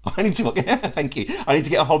 I need to... Thank you. I need to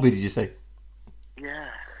get a hobby, did you say?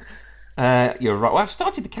 Yeah. You're right. Well, I've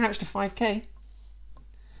started the couch to 5k.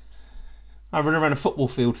 I run around a football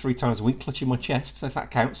field 3 times a week, clutching my chest, so if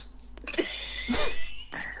that counts. I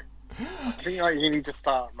think you need to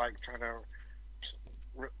start trying to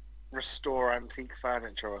restore antique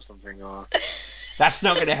furniture or something. Or that's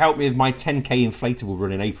not going to help me with my 10k inflatable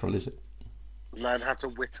run in April, is it? Learn how to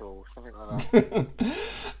whittle, something like that.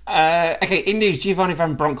 Okay, in news, Giovanni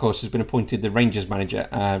Van Bronckhorst has been appointed the Rangers manager,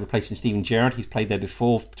 replacing Steven Gerrard. He's played there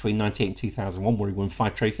before, between 1998 and 2001, where he won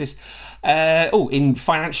 5 trophies. In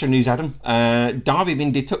financial news, Adam, Derby have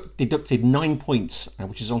been deducted 9 points,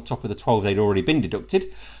 which is on top of the 12 they'd already been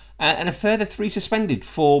deducted, and a further 3 suspended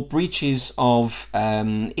for breaches of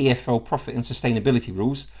EFL profit and sustainability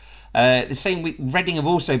rules. The same week, Reading have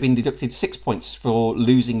also been deducted 6 points for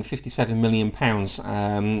losing £57 million.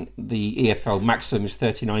 The EFL maximum is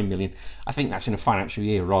 £39 million. I think that's in a financial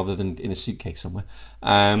year rather than in a suitcase somewhere.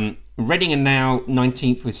 Reading are now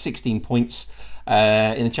 19th with 16 points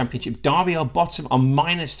in the Championship. Derby are bottom on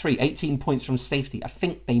 -3, 18 points from safety. I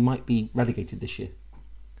think they might be relegated this year.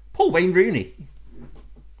 Poor Wayne Rooney.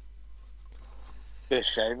 Bit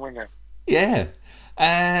shame, wasn't it? Yeah.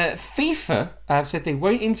 FIFA have said they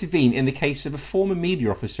won't intervene in the case of a former media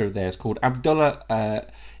officer of theirs called Abdullah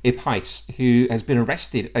Ibhais, who has been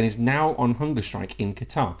arrested and is now on hunger strike in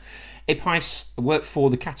Qatar. Ibhais worked for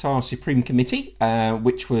the Qatar Supreme Committee,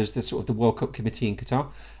 which was the World Cup committee in Qatar.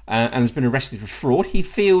 and has been arrested for fraud. He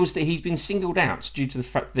feels that he's been singled out due to the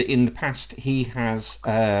fact that in the past he has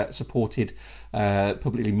supported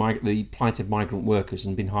publicly the plight of migrant workers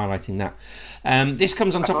and been highlighting that. This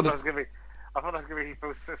comes on top of the... I thought I was giving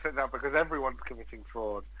people sit down because everyone's committing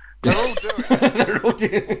fraud. They're all doing it. They're all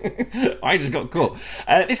doing it. I just got caught.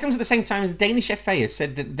 This comes at the same time as the Danish FA has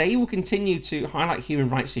said that they will continue to highlight human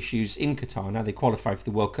rights issues in Qatar now they qualify for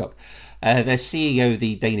the World Cup. Their CEO,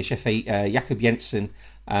 the Danish FA, Jakob Jensen,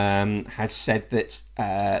 has said that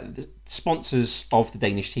the sponsors of the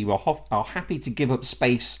Danish team are happy to give up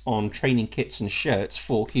space on training kits and shirts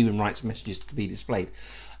for human rights messages to be displayed.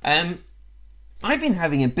 I've been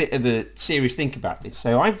having a bit of a serious think about this,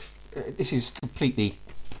 so this is completely...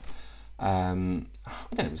 I don't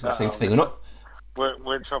know if it's the same thing or not.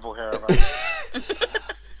 We're in trouble here, right?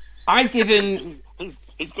 I've given...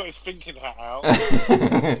 He's got his thinking hat out.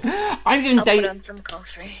 I've given Dave... put on some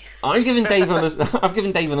coffee. I've given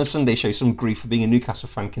Dave on a Sunday show some grief for being a Newcastle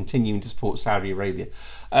fan continuing to support Saudi Arabia.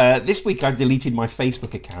 This week I've deleted my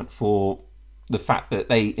Facebook account for the fact that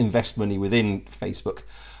they invest money within Facebook.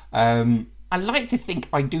 I like to think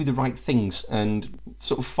I do the right things and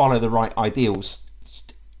sort of follow the right ideals.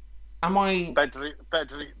 Am I... Better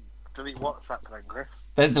delete WhatsApp then, Chris.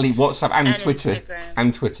 Better delete WhatsApp and Twitter. Instagram.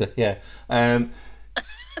 And Twitter, yeah.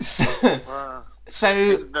 So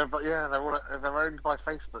they're owned by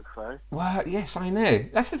Facebook, though. Well, yes, I know.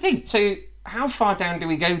 That's the thing. So how far down do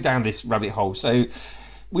we go down this rabbit hole? So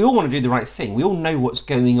we all want to do the right thing. We all know what's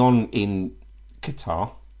going on in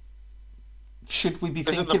Qatar. Should we be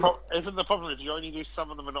thinking... Isn't the problem if you only do some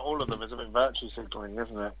of them and not all of them? It's a bit virtue signaling,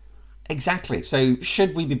 isn't it? Exactly. So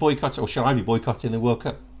should we be boycotting, or should I be boycotting the World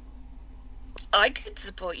Cup? I could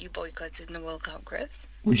support you boycotting the World Cup, Chris.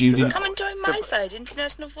 Would you be... Come and join my side.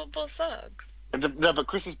 International football sucks. No, but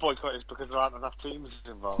Chris's boycott is because there aren't enough teams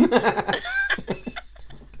involved.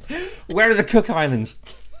 Where are the Cook Islands?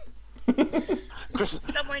 Chris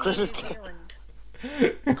New Zealand.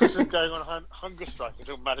 Chris is going on hunger strike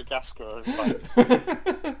until Madagascar.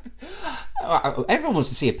 Everyone wants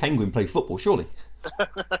to see a penguin play football, surely.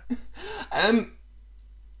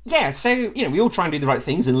 Yeah, so, we all try and do the right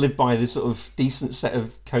things and live by the sort of decent set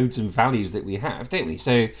of codes and values that we have, don't we?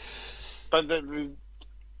 So, But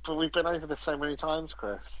we've been over this so many times,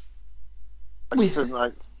 Chris. This is...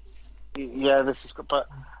 But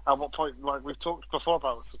at what point, like we've talked before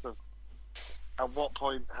about sort of, at what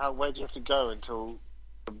point, where do you have to go until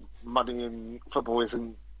the money in football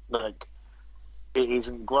isn't, like, it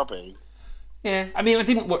isn't grubby? Yeah, I mean, I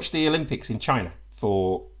didn't watch the Olympics in China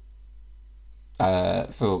for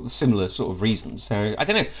similar sort of reasons. So, I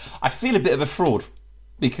don't know. I feel a bit of a fraud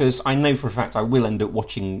because I know for a fact I will end up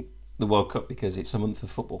watching the World Cup because it's a month of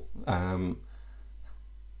football. And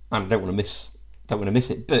I don't want to miss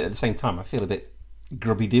it, but at the same time, I feel a bit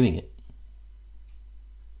grubby doing it.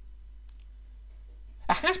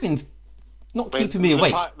 It has been not keeping me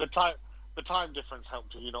awake. The time difference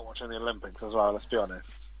helped you not watching the Olympics as well. Let's be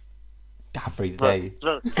honest. Every day.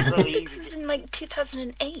 Olympics was in like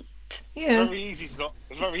 2008. Yeah. It's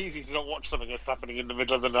very easy to not watch something that's happening in the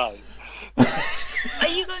middle of the night. Are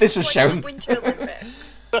you going to watch the Winter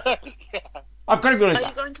Olympics? Yeah. I've got to be honest. Are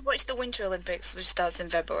you going to watch the Winter Olympics, which starts in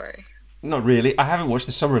February? Not really. I haven't watched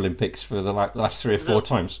the Summer Olympics for the last 3 or 4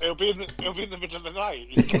 times. It'll be in the middle of the night.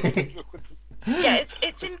 Yeah,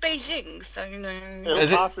 it's in Beijing, so It'll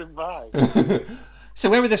pass him by. So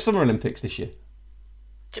where were the Summer Olympics this year?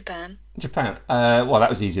 Japan. Well, that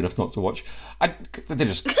was easy enough not to watch. I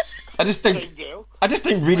just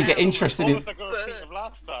don't really get interested in.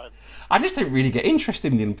 I just don't really get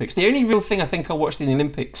interested in the Olympics. The only real thing I think I watched in the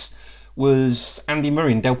Olympics was Andy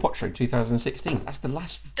Murray and Del Potro in 2016. That's the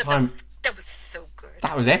last time. That was so good.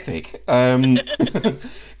 That was epic.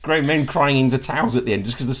 Grown men crying into towels at the end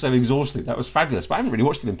just because they're so exhausted. That was fabulous. But I haven't really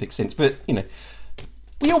watched the Olympics since. But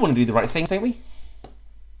we all want to do the right thing, don't we?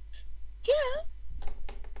 Yeah.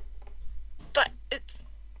 But it's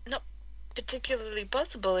not particularly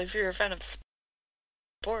possible if you're a fan of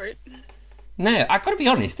sport. No, I've got to be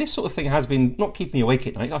honest, this sort of thing has been not keeping me awake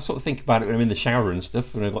at night. I sort of think about it when I'm in the shower and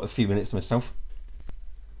stuff, when I've got a few minutes to myself.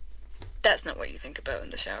 That's not what you think about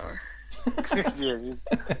in the shower. You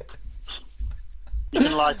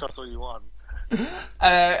can lie to us all you want.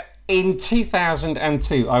 In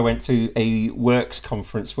 2002, I went to a works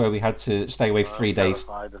conference where we had to stay away for 3 days.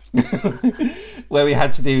 Where we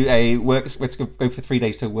had to do we had to go for 3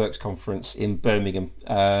 days to a works conference in Birmingham.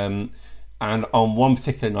 And on one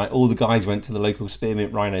particular night, all the guys went to the local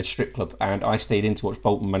Spearmint Rhino strip club, and I stayed in to watch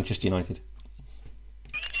Bolton Manchester United.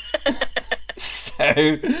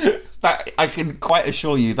 So, that I can quite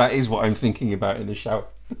assure you that is what I'm thinking about in the shower.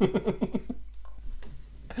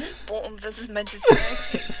 Bolton versus Manchester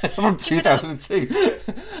United. From 2002.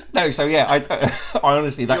 No, so yeah, I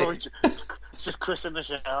honestly... It's just Chris in the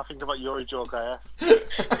shower thinking about Yuri Jorgaev.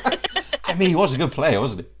 I mean, he was a good player,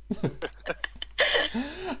 wasn't he?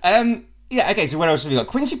 Yeah, okay, so what else have we got?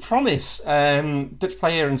 Quincy Promes, Dutch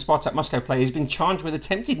player and Spartak Moscow player, has been charged with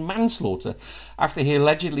attempted manslaughter after he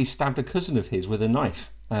allegedly stabbed a cousin of his with a knife.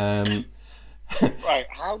 Right,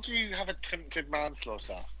 how do you have attempted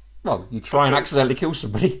manslaughter? Well, you try and accidentally kill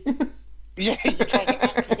somebody. Yeah, you try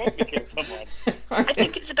to accidentally kill someone. I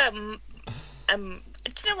think it's about... do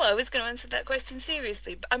you know what? I was going to answer that question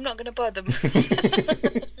seriously, but I'm not going to bother.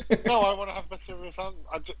 No, I want to have a serious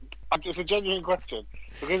answer. It's a genuine question.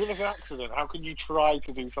 Because if it's an accident, how can you try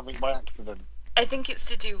to do something by accident? I think it's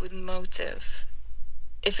to do with motive.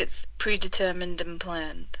 If it's predetermined and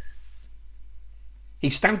planned. He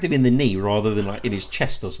stabbed him in the knee rather than like in his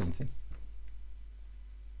chest or something.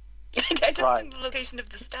 I don't think the location of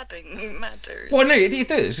the stabbing matters. Well, no, it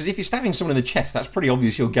does, because if you're stabbing someone in the chest, that's pretty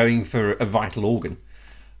obvious you're going for a vital organ.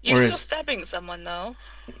 You're still stabbing someone, though.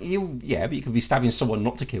 Yeah, but you could be stabbing someone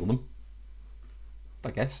not to kill them.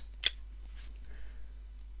 I guess.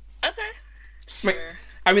 Okay. Sure.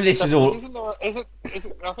 I mean, this is all... Is it,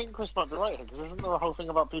 I think Chris might be right here, because isn't there a whole thing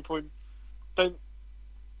about people who don't...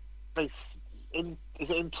 is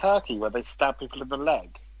it in Turkey where they stab people in the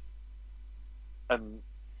leg? And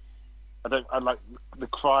I like the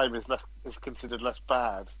crime is considered less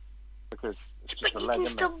bad because it's just but the you leg. Can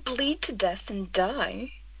still bleed to death and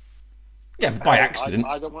die. Yeah, but by accident.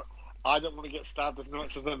 I don't want to get stabbed as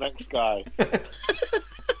much as the next guy.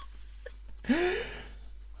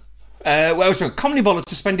 Comedy Ball has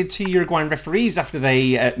suspended 2 Uruguayan referees after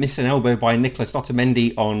they missed an elbow by Nicolas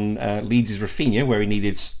Otamendi on Leeds' Rafinha, where he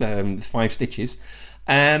needed 5 stitches.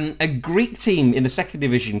 A Greek team in the second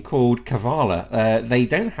division called Kavala, they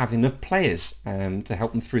don't have enough players to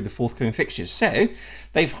help them through the forthcoming fixtures. So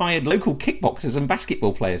they've hired local kickboxers and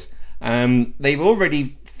basketball players. They've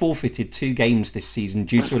already forfeited 2 games this season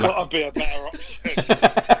due to... There's got to be a better option.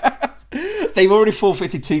 They've already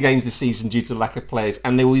forfeited 2 games this season due to lack of players,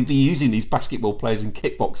 and they will be using these basketball players and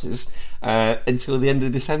kickboxers until the end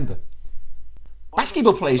of December.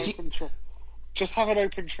 Basketball players... Just have an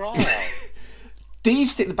open trial. Do you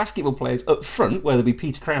stick the basketball players up front, where there'll be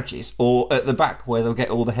Peter Crouches, or at the back, where they'll get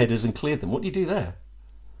all the headers and clear them? What do you do there?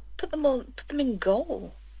 Put them in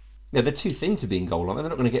goal. Yeah, they're too thin to be in goal, aren't they? They're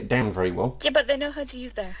not going to get down very well. Yeah, but they know how to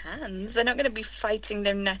use their hands. They're not going to be fighting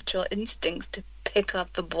their natural instincts to pick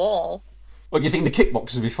up the ball. Well, do you think the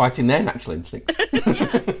kickboxers will be fighting their natural instincts?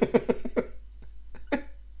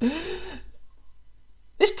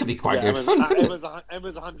 This could be quite good fun, couldn't it?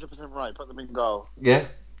 Emma's 100% right. Put them in goal. Yeah.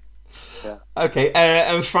 Yeah. Okay,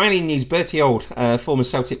 and finally news, Bertie Auld, former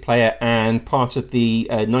Celtic player and part of the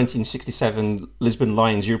 1967 Lisbon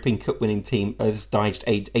Lions European Cup winning team, has died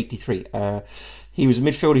aged 83. He was a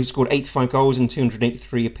midfielder who scored 85 goals in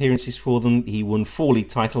 283 appearances for them. He won 4 league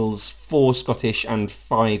titles, 4 Scottish and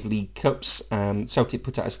 5 League Cups. Celtic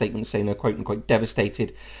put out a statement saying they're quote-unquote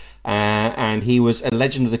devastated. And he was a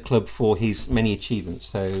legend of the club for his many achievements.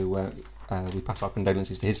 So we pass our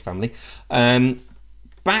condolences to his family.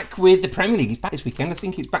 Back with the Premier League. He's back this weekend. I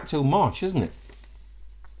think it's back till March, isn't it?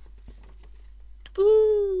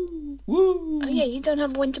 Woo! Woo! Oh yeah, you don't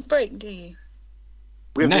have winter break, do you?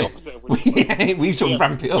 We have No. the opposite of winter break. Yeah, we sort of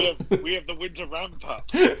ramp it up. We have the winter ramp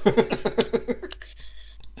up.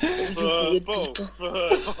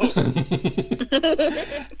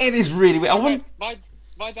 It is really weird.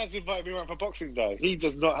 My dad's invited me around for Boxing Day. He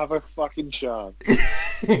does not have a fucking chance.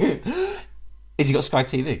 Has he got Sky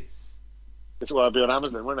TV? It's well, it'll be on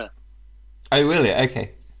Amazon, won't it? Oh, really?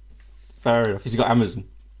 Okay. Fair enough. Has he got Amazon?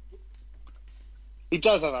 He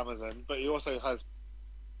does have Amazon, but he also has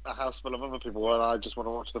a house full of other people, and I just want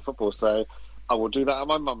to watch the football, so I will do that at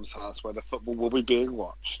my mum's house, where the football will be being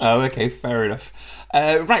watched. Oh, okay. Fair enough.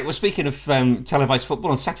 Right, well, speaking of televised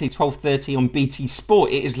football, on Saturday 12:30 on BT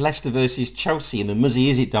Sport, it is Leicester versus Chelsea in the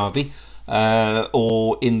Muzzy Is It derby.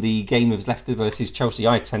 Or in the game of Leicester versus Chelsea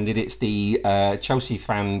I attended, it's the Chelsea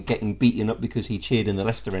fan getting beaten up because he cheered in the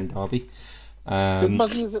Leicester end derby. Did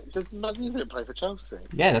Muzzy Is It play for Chelsea?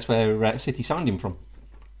 Yeah, that's where City signed him from.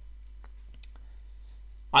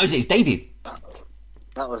 I was at his debut.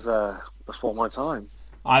 That was before my time.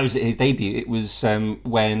 I was at his debut. It was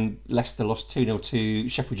when Leicester lost 2-0 to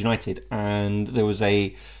Sheffield United, and there was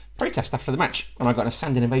a protest after the match, and I got a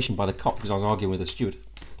standing ovation by the cop because I was arguing with the steward.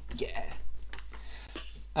 Yeah.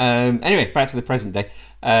 Anyway, back to the present day.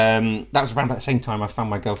 That was around about the same time I found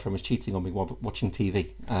my girlfriend was cheating on me while watching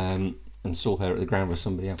TV, and saw her at the ground with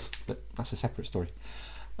somebody else. But that's a separate story.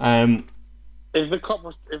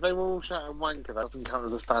 If they were all shouting wanker, that doesn't count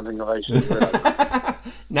as a standing ovation.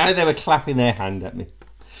 No, they were clapping their hand at me.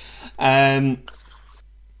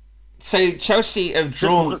 So Chelsea have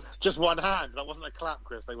drawn... Just one hand. That wasn't a clap,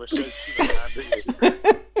 Chris. They were shaking their hand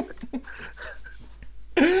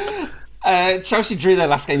at you. Chelsea drew their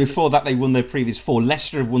last game. Before that, they won their previous 4.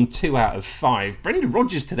 Leicester have won 2 out of 5. Brendan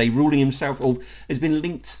Rodgers today ruling himself, or has been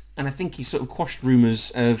linked, and I think he sort of quashed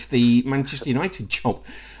rumours of the Manchester United job.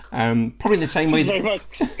 Probably in the same way.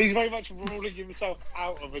 He's very much ruling himself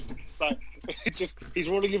out of it. He's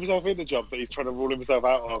ruling himself in the job that he's trying to rule himself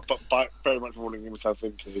out of, but very much ruling himself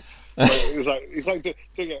into. It's like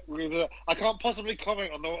doing it. I can't possibly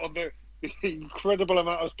comment on the incredible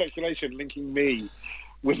amount of speculation linking me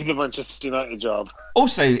with the Manchester United job.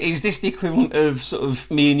 Also, is this the equivalent of sort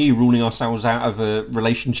of me and you ruling ourselves out of a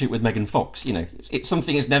relationship with Megan Fox? You know, it's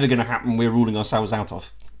something that's never going to happen. We're ruling ourselves out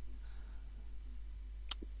of.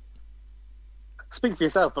 Speak for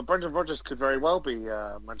yourself, but Brendan Rodgers could very well be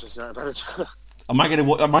Manchester United manager. Am I going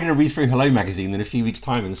to read through Hello Magazine in a few weeks'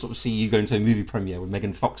 time and sort of see you going to a movie premiere with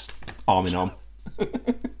Megan Fox arm in arm?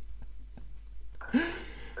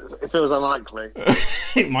 It feels unlikely.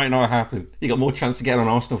 It might not happen. You got more chance to get on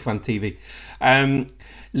Arsenal fan TV.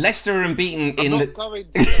 Leicester are unbeaten I'm not going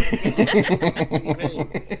to TV.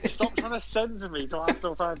 Stop trying to send me to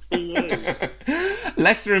Arsenal fan TV.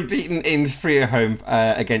 Leicester unbeaten in 3 at home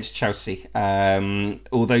against Chelsea.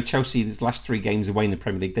 Although Chelsea's last 3 games away in the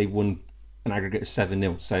Premier League, they've won an aggregate of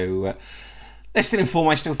 7-0. So they're still in form.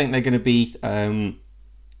 I still think they're going to be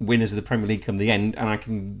winners of the Premier League come the end, and I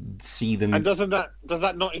can see them... And does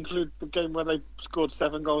that not include the game where they scored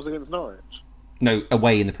 7 goals against Norwich? No,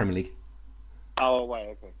 away in the Premier League. Oh, away,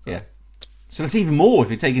 okay. Yeah. So that's even more if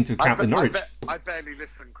you take into account the Norwich. I barely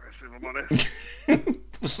listen, Chris, if I'm honest.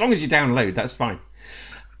 As long as you download, that's fine.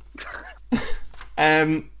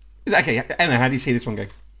 Okay, Emma, how do you see this one go?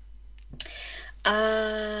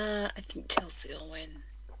 I think Chelsea will win.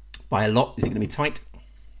 By a lot? Is it going to be tight?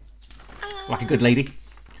 Like a good lady?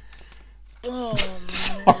 Oh,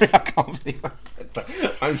 sorry, I can't believe I said that.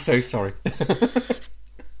 I'm so sorry.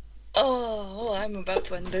 Oh, I'm about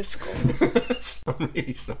to end this call. I'm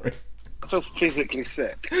really sorry. I feel physically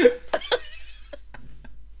sick.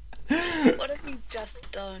 What have you just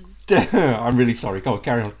done? I'm really sorry. Go on,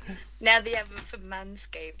 carry on. Now the evidence for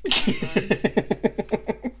Manscaped.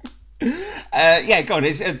 Yeah, go on.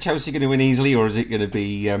 Is Chelsea going to win easily, or is it going to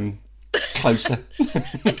be closer?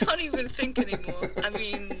 I can't even think anymore. I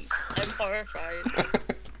mean, I'm horrified.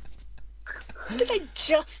 What did I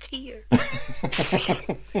just hear?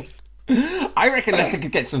 I reckon Leicester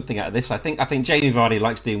could get something out of this. I think Jamie Vardy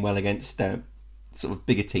likes doing well against sort of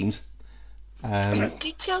bigger teams.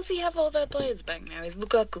 Do Chelsea have all their players back now? Is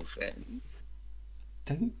Lukaku fit?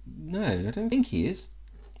 I don't think he is.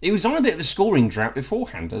 He was on a bit of a scoring drought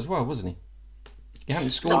beforehand as well, wasn't he? He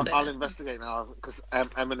hadn't scored. I'll investigate now because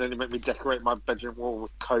Emma nearly made me decorate my bedroom wall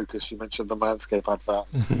with coke as she mentioned the Manscaped advert.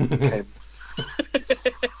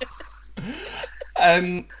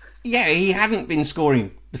 Yeah, he hadn't been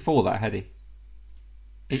scoring before that, had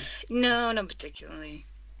he? No, not particularly.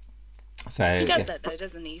 So he does that though,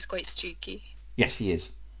 doesn't he? He's quite streaky. Yes, he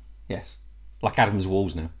is. Yes, like Adam's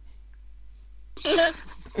walls now.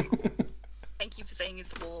 Thank you for saying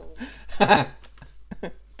his walls.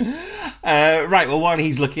 Right, well, while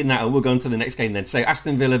he's looking that, we'll go on to the next game then. So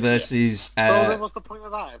Aston Villa versus... Well, then what's the point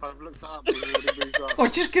of that? If I've looked it up, we already moved on. Well,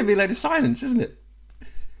 just give me a load of silence, isn't it?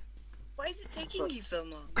 Why is it taking you so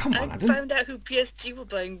long? Come on, I Adam. found out who PSG were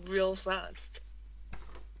playing real fast.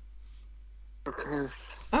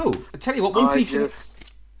 Because... Oh, I tell you what, one piece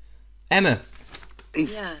Emma.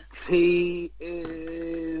 He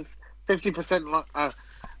is 50%...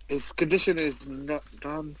 his condition is not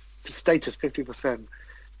done. Status 50%.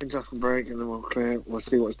 International break and then we'll clear. We'll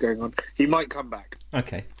see what's going on. He might come back.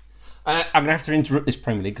 Okay. I'm going to have to interrupt this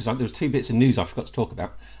Premier League because there was 2 bits of news I forgot to talk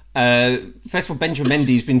about. First of all, Benjamin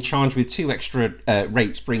Mendy's been charged with 2 extra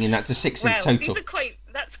rapes, bringing that to 6 in total.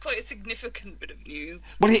 That's quite a significant bit of news.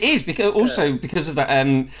 Well, it is because of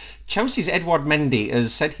that. Chelsea's Edouard Mendy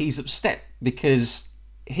has said he's upset because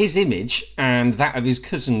his image and that of his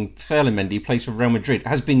cousin Ferland Mendy, who plays for Real Madrid,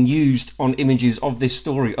 has been used on images of this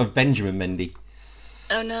story of Benjamin Mendy.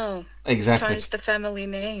 Oh no! Exactly. Tarnish the family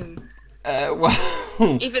name. Well,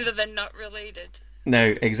 even though they're not related.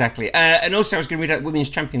 No, exactly. And also, I was going to read out Women's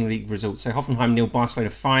Champions League results. So Hoffenheim 0,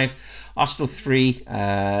 Barcelona 5, Arsenal 3,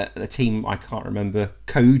 a team I can't remember,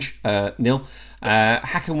 Code 0,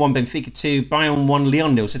 Hacken 1, Benfica 2, Bayern 1,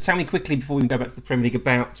 Lyon 0. So tell me quickly before we go back to the Premier League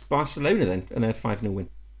about Barcelona then and their 5-0 win.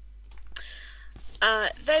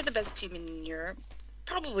 They're the best team in Europe,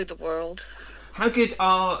 probably the world. How good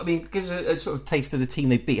give us a sort of taste of the team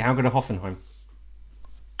they beat. How good are Hoffenheim?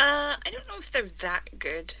 I don't know if they're that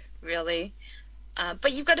good, really.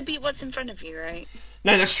 But you've got to beat what's in front of you, right?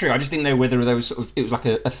 No, that's true. I just didn't know whether it was like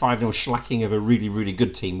a 5-0 shellacking of a really, really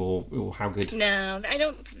good team or how good. No, I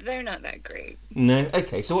don't. They're not that great. No?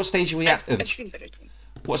 Okay, so what stage are we at? I've seen better teams.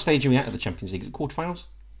 What stage are we at the Champions League? Is it quarterfinals?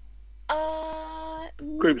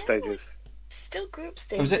 Group stages. Still group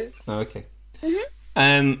Oh, is stages. it? Oh, okay.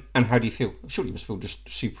 Mm-hmm. And how do you feel? Surely you must feel just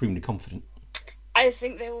supremely confident. I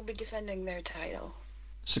think they will be defending their title.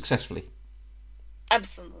 Successfully?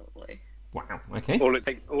 Absolutely. Wow, okay. All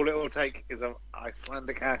it will take is an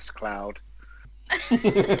Icelandic ash cloud.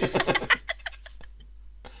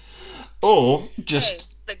 Or just...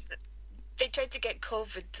 Hey, they tried to get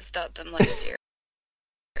COVID to stop them last year,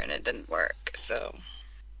 and it didn't work, so...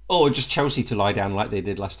 Or just Chelsea to lie down like they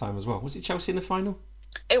did last time as well. Was it Chelsea in the final?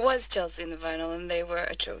 It was Chelsea in the final, and they were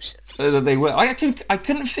atrocious. They were. I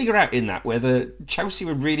couldn't figure out in that whether Chelsea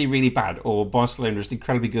were really, really bad or Barcelona was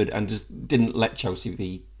incredibly good and just didn't let Chelsea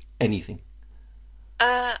be anything.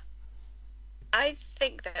 I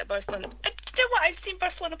think that Barcelona... You know what? I've seen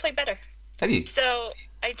Barcelona play better. Have you? So,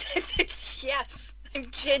 yes.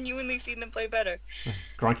 I've genuinely seen them play better.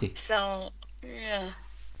 Crikey. So, yeah.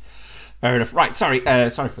 Fair enough. Right, sorry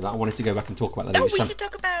for that. I wanted to go back and talk about that. No, we should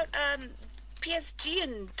talk about PSG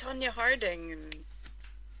and Tonya Harding.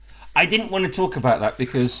 I didn't want to talk about that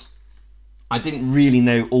because I didn't really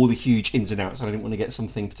know all the huge ins and outs, and I didn't want to get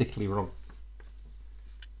something particularly wrong.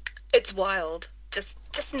 It's wild.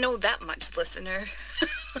 Just know that much, listener.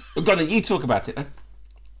 Go on, you talk about it then,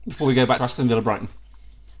 before we go back to Aston Villa Brighton.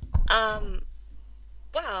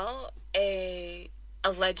 Well,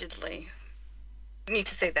 allegedly. You need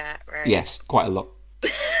to say that, right? Yes, quite a lot.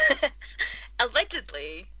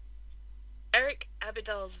 Allegedly, Eric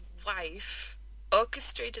Abidal's wife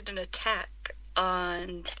orchestrated an attack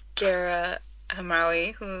on Gara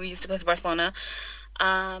Hamraoui, who used to play for Barcelona,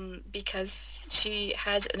 because she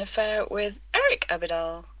had an affair with Eric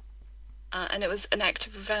Abidal, and it was an act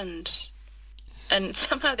of revenge. And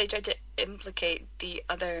somehow they tried to implicate the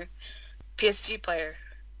other PSG player,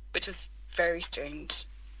 which was very strange.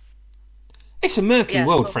 It's a murky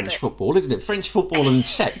world, French football, isn't it? French football and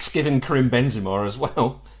sex, given Karim Benzema as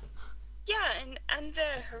well. Yeah, and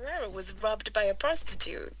Herrera was robbed by a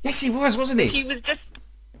prostitute. Yes, he was, wasn't he? He was just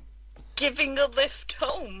giving a lift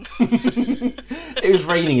home. It was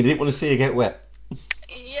raining and he didn't want to see her get wet.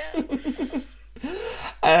 Yeah.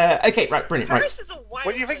 Okay, right, brilliant. Right.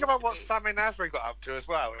 When you think about what Sami Nasri got up to as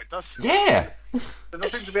well, it does... Yeah. There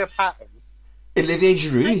does seem to be a pattern. Olivier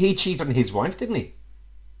Giroud, he cheated on his wife, didn't he?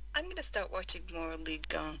 I'm going to start watching more League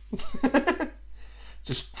Gone.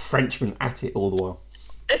 Just Frenchmen at it all the while.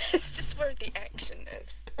 It's just where the action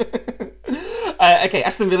is. Okay,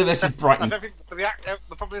 Aston Villa versus Brighton. I don't think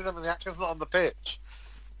the problem is that the action's not on the pitch.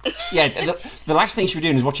 Yeah, the last thing you should be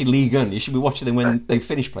doing is watching League One. You should be watching them when they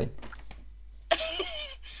finish playing. Do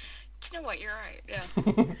you know what? You're right. Yeah,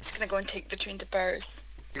 I'm just gonna go and take the train to Paris.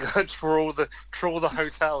 You gotta trawl the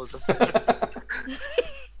hotels.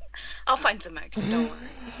 I'll find some action. Don't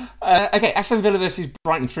worry. Okay, Aston Villa versus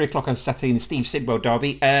Brighton, 3:00 on Saturday in the Steve Sidwell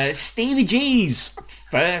derby. Stevie G's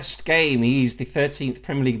first game. He's the 13th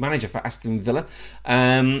Premier League manager for Aston Villa.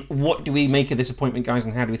 What do we make of this appointment, guys,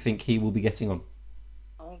 and how do we think he will be getting on?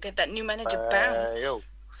 I'll get that new manager bounce.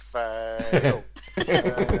 Fail.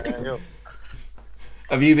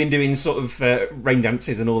 Have you been doing sort of rain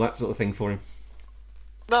dances and all that sort of thing for him?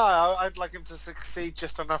 No, I'd like him to succeed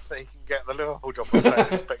just enough that he can get the Liverpool job in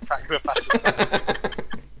a spectacular fashion.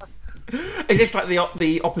 Is this like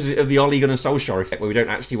the opposite of the Ole Gunnar Solskjaer effect, where we don't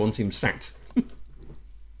actually want him sacked?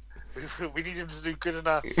 We need him to do good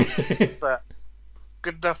enough, but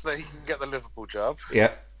good enough that he can get the Liverpool job.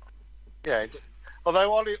 Yeah. Yeah.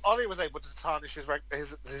 Although Ole was able to tarnish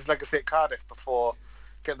his legacy at Cardiff before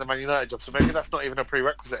getting the Man United job, so maybe that's not even a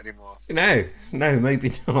prerequisite anymore. No,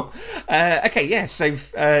 maybe not. Okay, yeah, so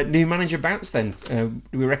new manager bounce then.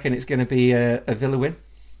 Do we reckon it's going to be a Villa win?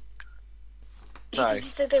 Who did you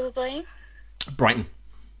say they were playing? Brighton.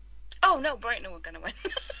 Oh, no, Brighton were going to win.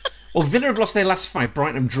 Well, Villa have lost their last 5.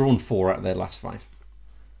 Brighton have drawn 4 out of their last 5.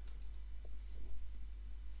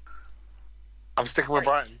 I'm sticking with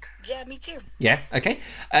Brighton. Yeah, me too. Yeah, okay.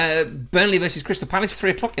 Burnley versus Crystal Palace,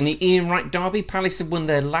 3:00 in the Ian Wright derby. Palace have won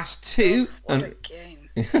their last 2. What a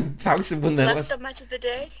game. Palace have won their last match of the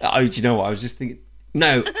day? Oh, do you know what? I was just thinking...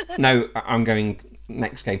 No, I'm going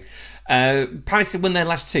next game. Palace have won their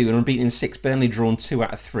last 2 and unbeaten in 6. Burnley drawn 2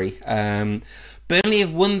 out of 3. Burnley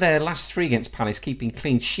have won their last 3 against Palace, keeping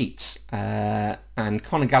clean sheets. And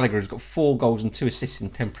Conor Gallagher has got 4 goals and 2 assists in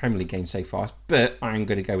 10 Premier League games so far. But I'm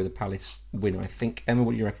going to go with the Palace win, I think. Emma,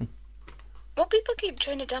 what do you reckon? Well, people keep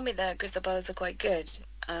trying to tell me that Crystal Palace are quite good.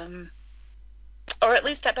 Or at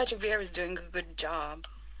least that Patrick Vieira is doing a good job.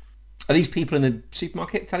 Are these people in the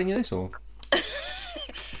supermarket telling you this, or...? Do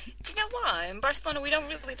you know why? In Barcelona, we don't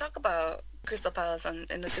really talk about Crystal Palace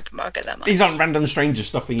in the supermarket that much. These aren't random strangers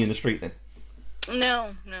stopping you in the street, then? No.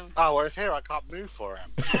 Oh, whereas here I can't move for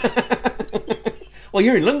it. Well,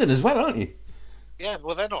 you're in London as well, aren't you? Yeah,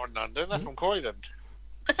 well, they're not in London. They're from Croydon.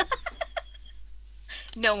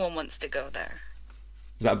 No one wants to go there.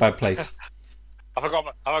 Is that a bad place? Have I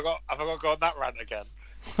got to go on that rant again?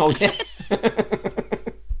 Oh, yeah.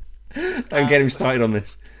 Don't get him started on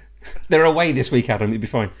this. They're away this week, Adam. You'll be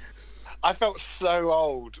fine. I felt so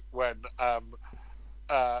old when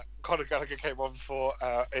Conor Gallagher came on for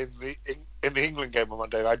in the England game on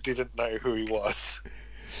Monday, and I didn't know who he was.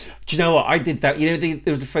 Do you know what? I did that. You know,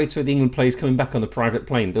 there was a photo of the England players coming back on the private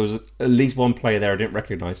plane. There was at least one player there I didn't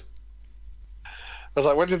recognise. I was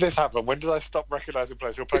like, when did this happen? When did I stop recognising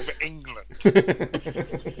players who are playing for England?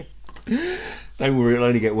 Don't worry, it'll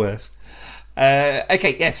only get worse.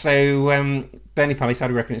 Okay, yeah, so Burnley Palace, how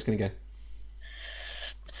do you reckon it's going to go?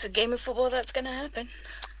 It's a game of football that's going to happen.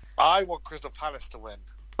 I want Crystal Palace to win.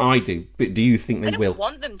 I do, but do you think they will? I don't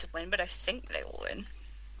want them to win, but I think they will win.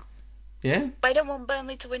 Yeah? But I don't want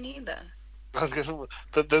Burnley to win either.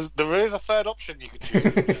 There is a third option you could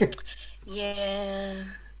choose. Yeah.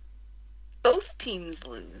 Both teams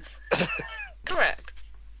lose. Correct.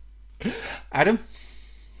 Adam?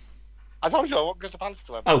 I told you I want Crystal Palace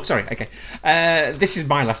to win. Oh, sorry, okay. This is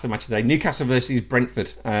my last match today. Newcastle versus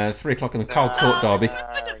Brentford, 3 o'clock in the Carl Court derby.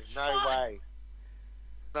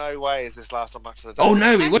 No way is this last match of the day. Oh,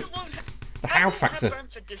 no, it would. The Howe factor.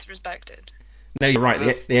 Brentford disrespected. No, you're right,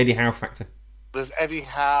 the Eddie Howe factor. There's Eddie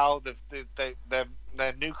Howe,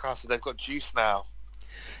 they're Newcastle, they've got juice now.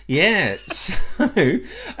 Yeah, so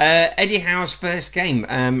Eddie Howe's first game,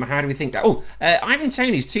 how do we think that? Oh, Ivan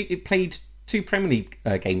Toney's played 2 Premier League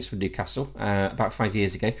games for Newcastle about 5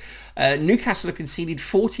 years ago. Newcastle have conceded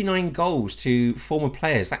 49 goals to former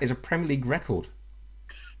players. That is a Premier League record.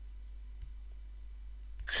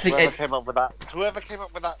 Whoever came up with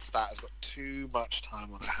that stat has got too much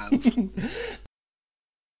time on their hands.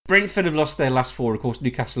 Brentford have lost their last 4. Of course,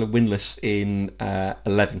 Newcastle are winless in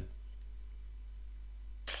 11.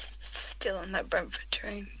 Still on that Brentford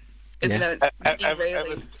train. Even though it's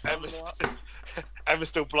derailing somewhat. Emma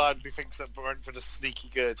still blindly thinks that Brentford is sneaky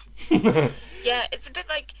good. Yeah, it's a bit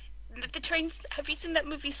like the train. Have you seen that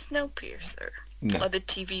movie Snowpiercer? No. Or the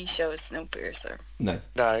TV show Snowpiercer? No.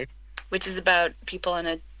 Which is about people on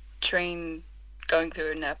a train going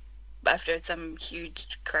through after some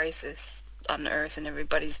huge crisis on Earth and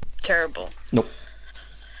everybody's terrible. Nope.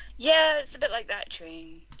 Yeah, it's a bit like that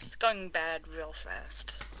train. It's going bad real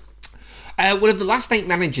fast. One of the last 8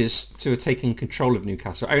 managers to have taken control of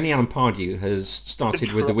Newcastle, only Alan Pardew has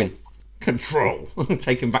started with the win.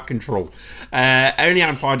 Taken back control. Only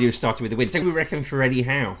Alan Pardew has started with the win. So we reckon for Eddie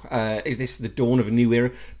Howe, is this the dawn of a new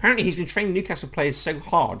era? Apparently he's been training Newcastle players so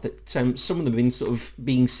hard that some of them have been sort of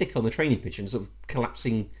being sick on the training pitch and sort of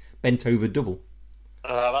collapsing bent over double.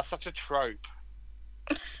 That's such a trope.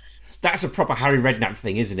 That's a proper Harry Redknapp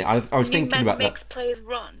thing, isn't it? I was thinking about that. Makes players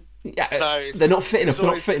run. Yeah, no, they're not fit enough.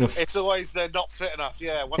 It's always they're not fit enough.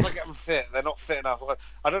 Yeah, once I get them fit, they're not fit enough.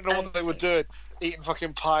 I don't know what they were doing, eating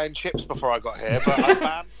fucking pie and chips before I got here, but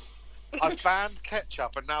I banned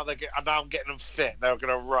ketchup, and now I'm getting them fit. They're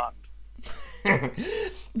going to run.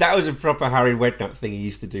 That was a proper Harry Redknapp thing he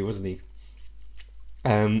used to do, wasn't he?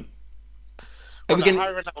 Harry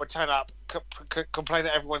Redknapp would turn up, complain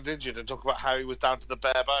that everyone's injured, and talk about how he was down to the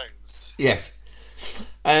bare bones. Yes.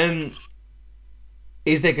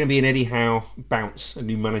 Is there going to be an Eddie Howe bounce, a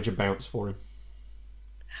new manager bounce for him?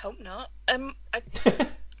 Hope not. I'm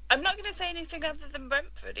not going to say anything other than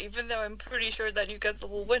Brentford, even though I'm pretty sure that Newcastle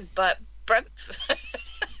will win. But Brentford.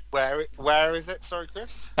 Where is it? Sorry,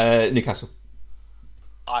 Chris. Newcastle.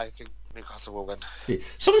 I think Newcastle will win. Yeah.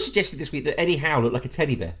 Someone suggested this week that Eddie Howe looked like a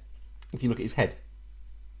teddy bear. If you look at his head.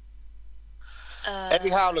 Eddie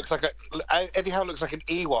Howe looks like an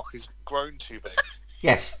Ewok who's grown too big.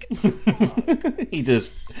 Yes, he does.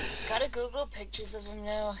 Gotta Google pictures of him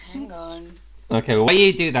now. Hang on. Okay, well, while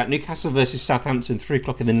you do that, Newcastle versus Southampton, 3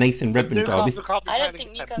 o'clock in the Nathan Redmond derby. I don't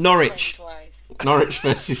think Newcastle Norwich. Twice. Norwich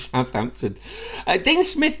versus Southampton. Dean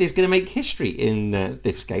Smith is going to make history in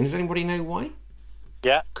this game. Does anybody know why?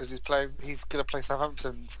 Yeah, because he's going to play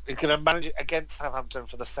Southampton. He's going to manage it against Southampton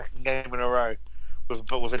for the second game in a row,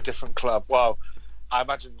 but with a different club. Wow. I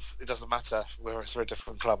imagine it doesn't matter whether it's for a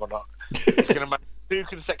different club or not. It's going to matter 2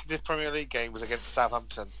 consecutive Premier League games against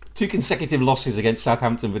Southampton. 2 consecutive losses against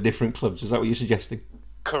Southampton for different clubs. Is that what you're suggesting?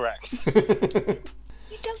 Correct.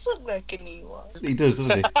 He does look like a new one. He does,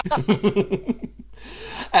 doesn't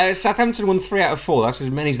he? Southampton won 3 out of 4. That's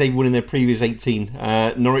as many as they've won in their previous 18.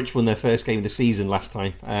 Norwich won their first game of the season last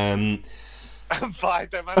time. And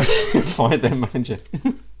fired their manager. Fired their manager.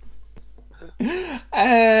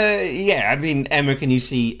 Yeah, I mean, Emma, can you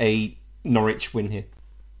see a Norwich win here?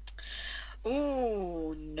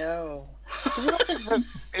 Ooh, no.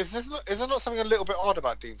 Is there not something a little bit odd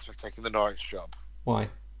about Dean Smith taking the Norwich job? Why?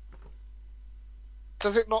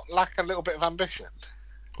 Does it not lack a little bit of ambition?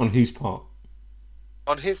 On whose part?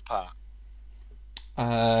 On his part.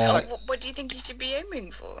 What do you think he should be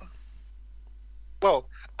aiming for? Well,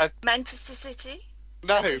 Manchester City?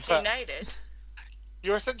 No, Manchester United?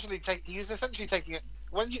 He's essentially taking it.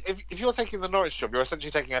 If you're taking the Norwich job, you're essentially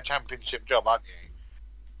taking a championship job, aren't you?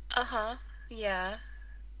 Uh-huh, yeah.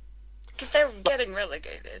 Because they're getting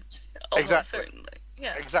relegated. Exactly. Certainly.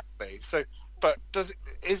 Yeah. Exactly. So, but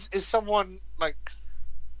is someone like?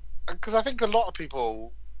 Because I think a lot of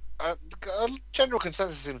people, a general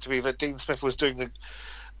consensus seemed to be that Dean Smith was doing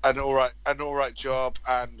an all right job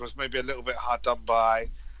and was maybe a little bit hard done by,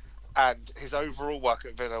 and his overall work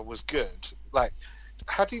at Villa was good. Like,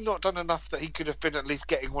 had he not done enough that he could have been at least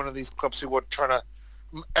getting one of these clubs who were trying to,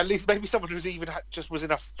 at least maybe someone who's even just was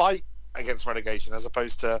in a fight against relegation as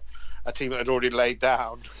opposed to a team that had already laid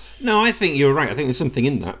down? No, I think you're right. I think there's something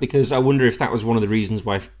in that, because I wonder if that was one of the reasons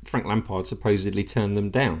why Frank Lampard supposedly turned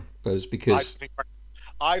them down. Was because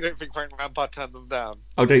I don't think Frank Lampard turned them down.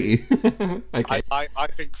 Oh, don't you? Okay. I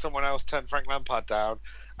think someone else turned Frank Lampard down,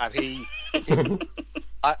 and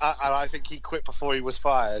I think he quit before he was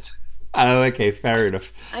fired. Oh, okay, fair enough.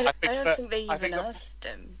 I don't think they even asked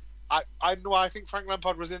him. I think Frank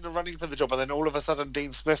Lampard was in the running for the job, and then all of a sudden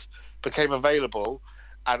Dean Smith became available,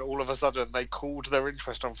 and all of a sudden they called their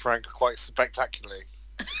interest on Frank quite spectacularly.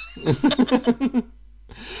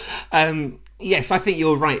 Yes, I think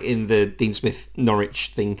you're right in the Dean Smith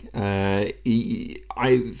Norwich thing. I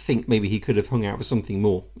think maybe he could have hung out for something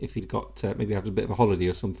more if he'd got maybe have a bit of a holiday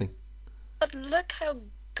or something. But look how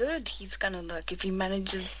good he's gonna look if he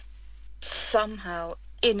manages somehow,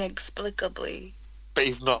 inexplicably, but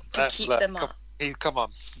he's not to keep them up. Come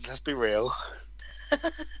on, let's be real.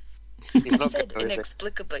 He's not said good,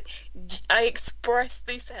 inexplicably. I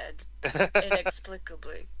expressly said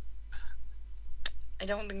inexplicably. I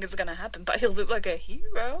don't think it's gonna happen, but he'll look like a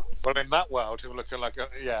hero. Well, in that world, he'll look like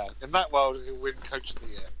in that world, he'll win Coach of the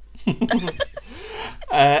Year.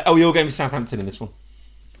 You're going for Southampton in this one?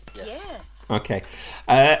 Yes. Yeah. Okay.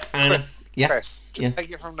 And Chris, take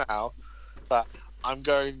it from now that I'm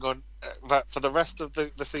going on that for the rest of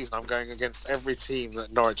the season. I'm going against every team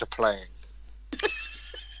that Norwich are playing.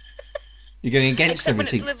 You're going against every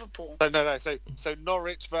team. Except Liverpool. No. So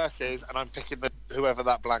Norwich versus, and I'm picking whoever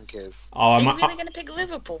that blank is. Oh, are you really going to pick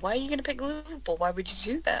Liverpool? Why are you going to pick Liverpool? Why would you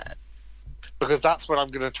do that? Because that's when I'm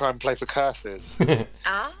going to try and play for curses.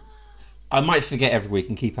 I might forget every week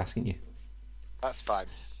and keep asking you. That's fine.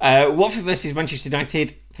 Watford versus Manchester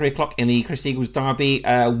United, 3:00 in the Chris Eagles derby.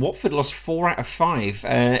 Watford lost 4 out of 5.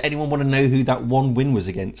 Anyone want to know who that one win was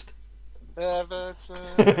against? Everton.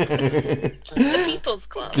 The People's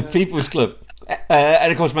Club. The People's Club. And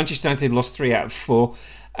of course, Manchester United lost 3 out of 4.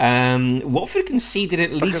 Watford conceded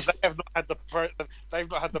at least because they've not had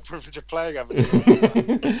the privilege of playing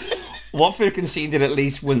Everton. Watford conceded at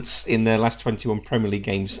least once in their last 21 Premier League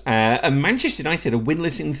games, and Manchester United are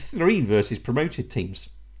winless in 3 versus promoted teams.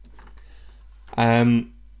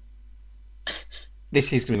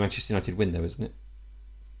 This is going to be Manchester United win, though, isn't it?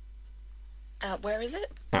 Where is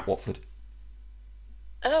it? At Watford.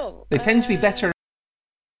 Oh. They tend to be better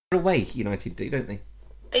away, United do, don't they?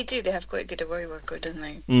 They do. They have quite a good away record, don't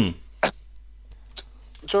they? Mm.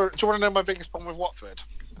 Do you want to know my biggest problem with Watford?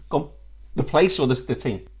 Go on. The place or the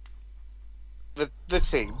team? The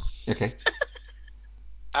team. Okay.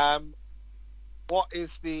 What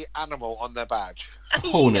is the animal on their badge?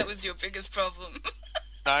 Hornet. That was your biggest problem.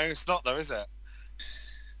 No, it's not though, is it?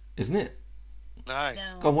 Isn't it? No.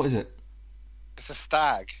 Go on, what is it? It's a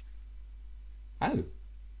stag. Oh.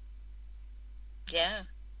 Yeah.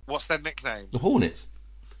 What's their nickname? The Hornets.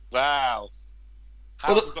 Wow.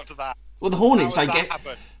 How have we got to that? Well, the Hornets, I guess.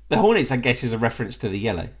 The Hornets, I guess, is a reference to the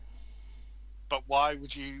yellow. But why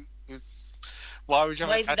would you? Why would you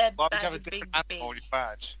have a different animal on your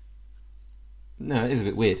badge? No, it is a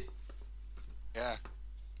bit weird. Yeah.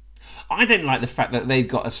 I don't like the fact that they've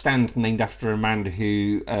got a stand named after a man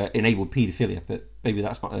who enabled paedophilia, but maybe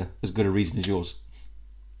that's not as good a reason as yours.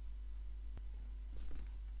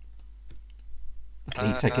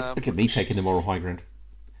 Look at me taking the moral high ground.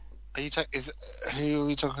 Who are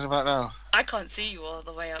we talking about now? I can't see you all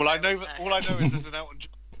the way up. Well, all I know is there's an Elton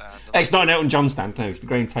John stand. It's not an Elton John stand, no, it's the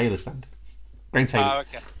Graham Taylor stand. Graham Taylor. Oh,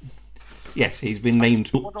 okay. Yes, he's been named...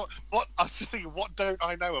 What? I was just thinking, what don't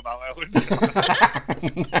I know about Elton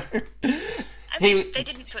John? No. I mean, they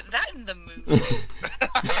didn't put that in the movie.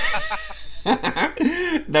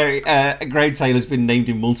 No, Graham Taylor's been named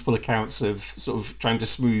in multiple accounts of sort of trying to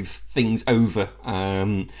smooth things over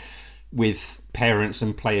with parents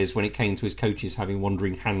and players when it came to his coaches having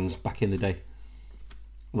wandering hands back in the day,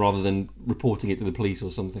 rather than reporting it to the police or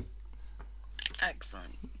something.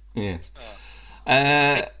 Excellent. Yes.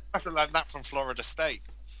 I hasn't learned that from Florida State.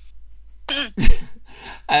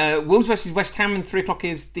 Wolves versus West Ham, and 3 o'clock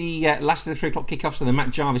is the last of the 3 o'clock kickoffs of the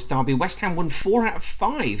Matt Jarvis derby. West Ham won 4 out of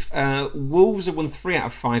 5. Wolves have won 3 out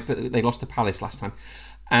of 5, but they lost to Palace last time.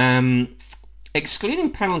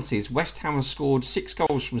 Excluding penalties, West Ham has scored 6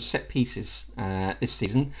 goals from set pieces this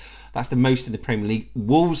season. That's the most in the Premier League.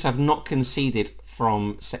 Wolves have not conceded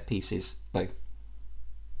from set pieces, though.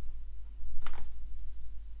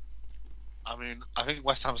 I mean, I think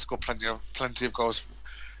West Ham scored plenty of goals,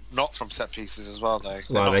 not from set pieces as well, though.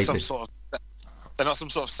 They're not some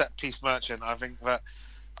sort of set piece merchant. I think that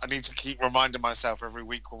I need to keep reminding myself every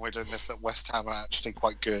week when we're doing this that West Ham are actually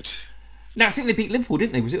quite good. No, I think they beat Liverpool,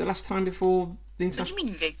 didn't they? Was it the last time before the international? What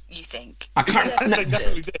do you mean you think? I can't. They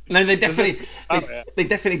definitely did. No, they definitely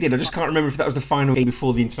did. I just can't remember if that was the final game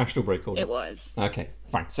before the international break or not. It was. Okay,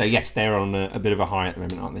 fine. So yes, they're on a bit of a high at the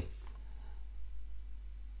moment, aren't they?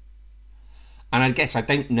 And I guess I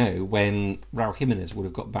don't know when Raul Jimenez would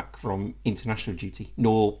have got back from international duty,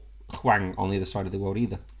 nor Hwang on the other side of the world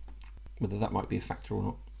either. Whether that might be a factor or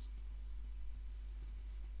not.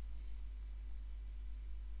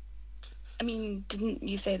 I mean, didn't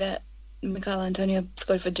you say that Mikel Antonio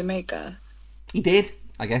scored for Jamaica? He did,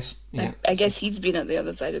 I guess. Yeah. I guess he's been at the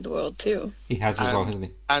other side of the world too. He has as well, hasn't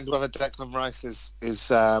he? And whether Declan Rice is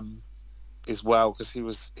well, because he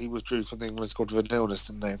withdrew from the England squad with an illness,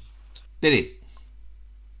 didn't he? Did he?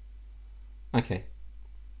 Okay.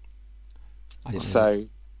 So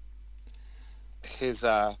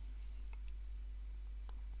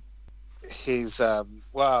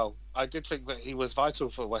well, I did think that he was vital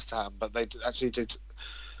for West Ham, but they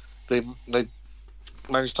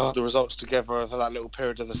managed to hold the results together over that little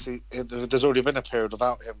period of the season. There's already been a period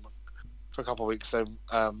without him for a couple of weeks, so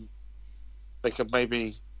they could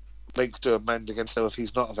maybe do amend against him if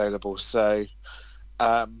he's not available. So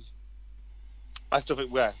I still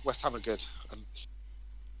think West Ham are good.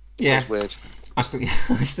 Yeah, weird. I think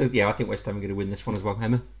West Ham are going to win this one as well,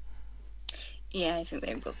 Emma. Yeah, I think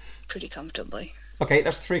they will pretty comfortably. Okay,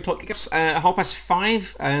 that's 3 o'clock.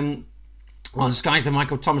 5:30. On Sky's the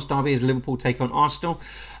Michael Thomas derby as Liverpool take on Arsenal.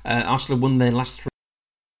 Arsenal won their last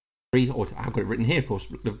 3, or I've got it written here, of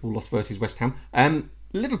course. Liverpool lost versus West Ham.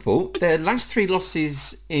 Liverpool, their last 3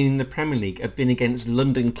 losses in the Premier League have been against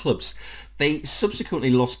London clubs. They subsequently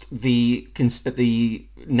lost the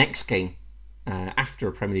next game after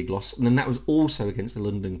a Premier League loss, and then that was also against a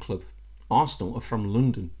London club. Arsenal are from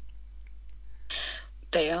London.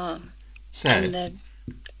 They are. So, and they're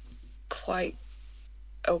quite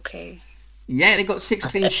okay. Yeah, they got 6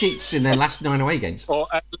 clean sheets in their last 9 away games. Or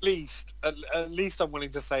at least I'm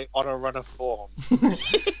willing to say on a run of form.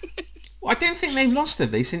 Well, I don't think they've lost,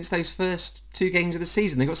 have they, since those first 2 games of the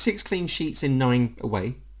season? They got 6 clean sheets in 9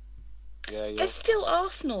 away. Yeah. They're still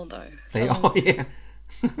Arsenal, though. They are, yeah.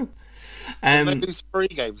 They lose 3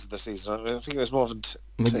 games of the season. I think there's more than 2.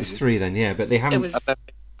 Maybe it's 3 then, yeah, but they haven't.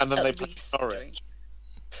 And then they played Norwich.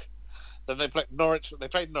 Then they played Norwich. They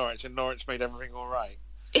played Norwich, and Norwich made everything all right.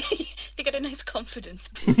 They got a nice confidence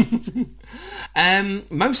boost.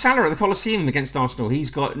 Mo Salah at the Coliseum against Arsenal. He's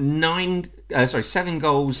got 7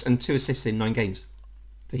 goals and 2 assists in 9 games.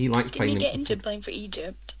 So he likes playing. Didn't he get injured playing for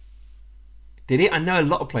Egypt? Did he? I know a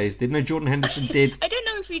lot of players did. No, Jordan Henderson did. I don't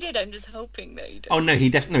know if he did. I'm just hoping that he did. Oh no, he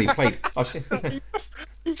definitely played.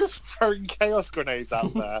 He's just throwing chaos grenades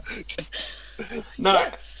out there. No,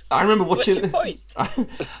 yes. I remember watching. What's your point?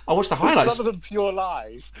 I watched the highlights. Some of them pure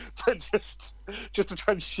lies, but just to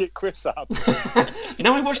try and shit Chris up.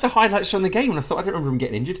 No, I watched the highlights from the game and I thought I don't remember him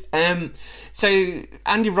getting injured. So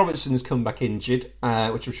Andy Robertson's come back injured,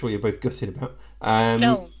 which I'm sure you're both gutted about.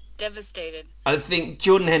 No, devastated. I think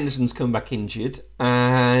Jordan Henderson's come back injured,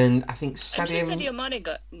 and I think Sadio Mane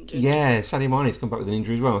got injured. Yeah, Sadio Mane's come back with an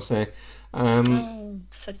injury as well. So,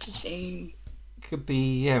 such a shame. Could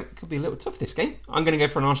be a little tough this game. I'm going to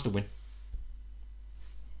go for an Arsenal win.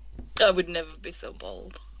 I would never be so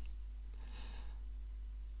bold.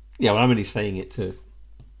 Yeah, well, I'm only saying it to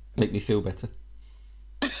make me feel better.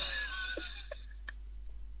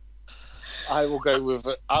 I will go with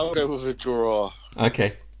a draw.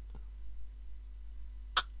 Okay.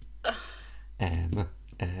 Emma.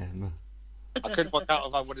 I couldn't work out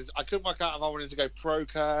if I wanted to go pro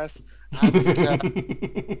curse, anti-curse.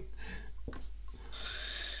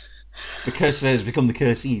 The cursors become the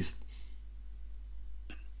cursees.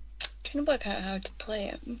 Trying to work out how to play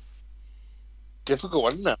it.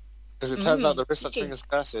 Difficult, isn't it? Because it turns out there is such thing as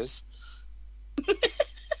curses.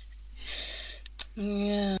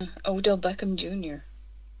 Yeah, Odell Beckham Jr.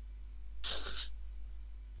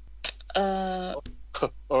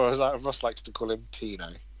 Or as Ross likes to call him, Tino.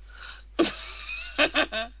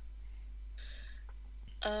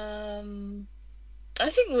 I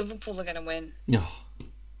think Liverpool are going to win. No,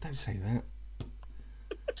 don't say that.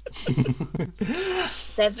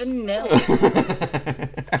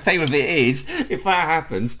 7-0. I'll tell you what it is. If that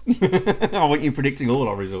happens, I want you predicting all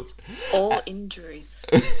our results. All injuries.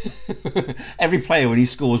 Every player, when he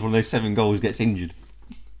scores one of those 7 goals, gets injured.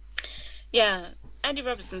 Yeah, Andy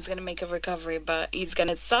Robertson's going to make a recovery, but he's going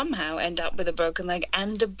to somehow end up with a broken leg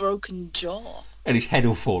and a broken jaw. And his head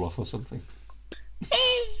will fall off or something.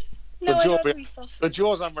 No, I know he suffered. The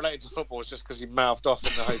jaw's unrelated to football. It's just because he mouthed off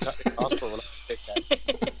in the hospital.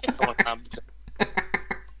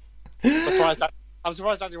 I'm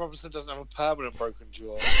surprised Andy Robertson doesn't have a permanent broken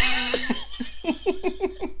jaw.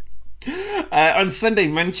 On Sunday,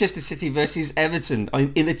 Manchester City versus Everton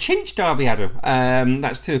in the Chinch derby, Adam.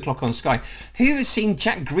 That's 2:00 on Sky. Who has seen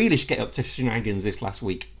Jack Grealish get up to shenanigans this last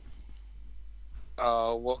week?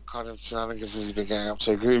 What kind of shenanigans has he been getting up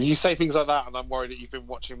to? If you say things like that, and I'm worried that you've been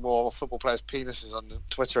watching more football players' penises on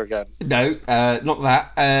Twitter again. No, not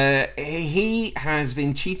that. He has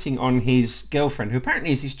been cheating on his girlfriend, who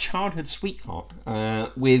apparently is his childhood sweetheart,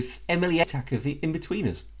 with Emily Atack of the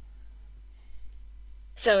In-Betweeners.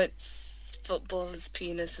 So it's footballers'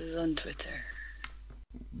 penises on Twitter.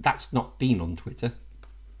 That's not been on Twitter.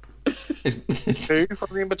 Who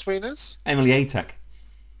from the In-Betweeners? Emily Atack.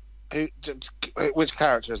 Which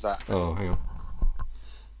character is that? Oh, hang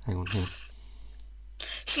on here.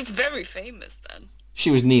 She's very famous then. She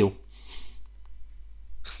was Neil.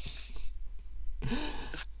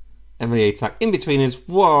 Emily Atack. In-Betweeners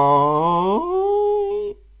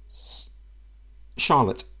was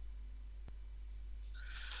Charlotte.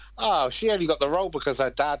 Oh, she only got the role because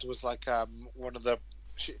her dad was like one of the...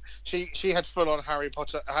 She had full-on Harry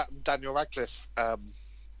Potter, Daniel Radcliffe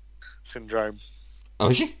syndrome.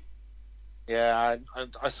 Oh, is she? Yeah,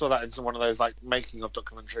 I saw that in one of those like making of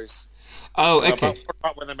documentaries. Oh, okay.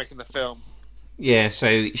 About when they're making the film. Yeah,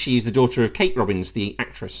 so she's the daughter of Kate Robbins, the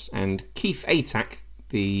actress, and Keith Atack,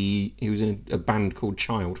 he was in a band called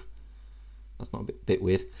Child. That's not a bit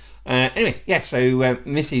weird. Anyway, yeah, so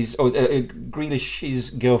Grealish's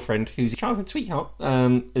girlfriend, who's a childhood sweetheart,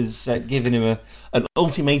 has given him an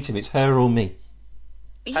ultimatum. It's her or me.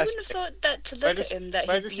 You wouldn't have thought that to look at him, that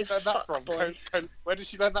he'd be a fuckboy. Where did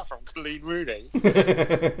she learn that from? Colleen Rooney?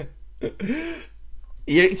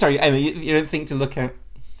 Sorry, Emma, you don't think to look at...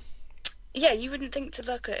 Yeah, you wouldn't think to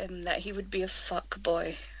look at him that he would be a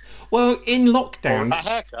fuckboy. Well, in lockdown... That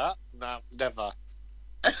haircut? No, never.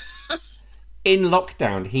 In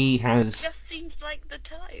lockdown, he has... Just seems like the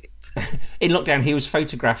type. In lockdown, he was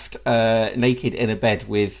photographed naked in a bed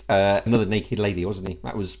with another naked lady, wasn't he?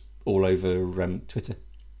 That was all over Twitter.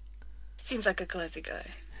 Seems like a classy guy.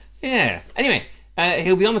 Yeah. Anyway,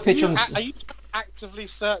 he'll be on the pitch on... Are you trying to actively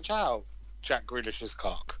search out Jack Grealish's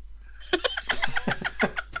cock?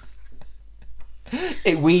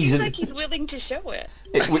 It wheezes. Seems like he's willing to show it.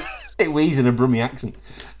 It wheezes in a Brummie accent.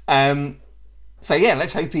 So yeah,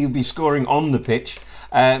 let's hope he'll be scoring on the pitch.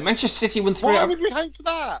 Manchester City won 3 Why would we hope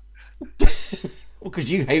that? Well, because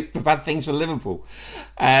you hope for bad things for Liverpool.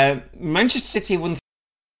 Manchester City won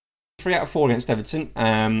 3 out of 4 against Everton.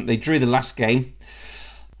 They drew the last game.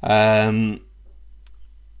 But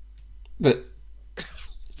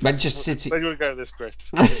Manchester City... Where do we go with this, Chris?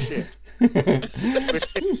 Shit. We're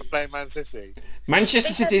playing Man City.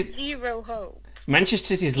 Manchester City... zero hope. Manchester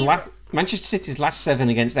City's last 7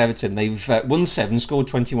 against Everton. They've won 7, scored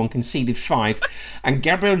 21, conceded 5. And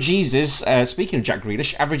Gabriel Jesus, speaking of Jack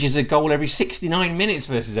Grealish, averages a goal every 69 minutes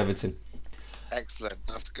versus Everton. Excellent.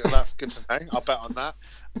 That's good. That's good to know. I'll bet on that.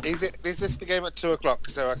 Is this the game at 2:00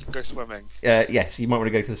 so I can go swimming? Yes, you might want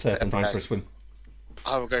to go to the Serpentine for a swim.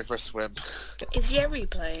 I will go for a swim. Is Yerry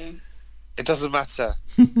playing? It doesn't matter.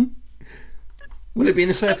 Will it be in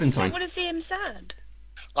the Serpentine? I just want to see him sad.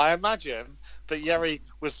 I imagine Yerry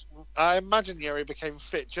became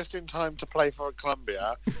fit just in time to play for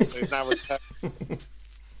Colombia. So he's now returned.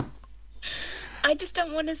 I just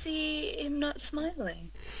don't want to see him not smiling.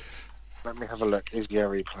 Let me have a look. Is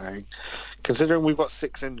Yerry playing? Considering we've got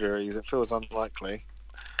 6 injuries, it feels unlikely.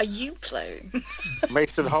 Are you playing?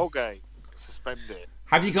 Mason Holgate, suspended.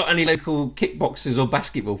 Have you got any local kickboxers or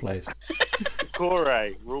basketball players?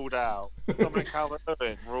 Corey, ruled out. Dominic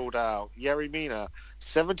Calvert-Lewin, ruled out. Yerry Mina,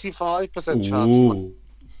 75% chance. Ooh.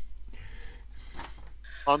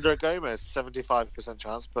 Andre Gomez, 75%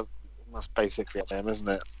 chance, but that's basically him, isn't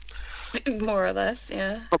it? More or less,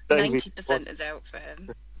 yeah. 90% is out for him.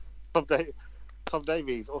 Tom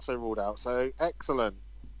Davies also ruled out, so excellent.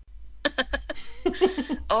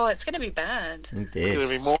 Oh, it's going to be bad. It's going to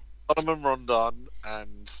be more Solomon Rondon,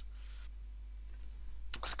 and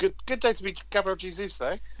it's a good day to be Gabriel Jesus,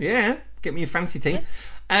 though. Yeah, get me a fancy team.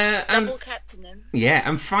 Double captain him. Yeah,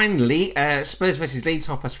 and finally, Spurs versus Leeds,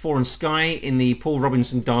 4:30 on Sky in the Paul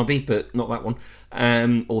Robinson derby, but not that one,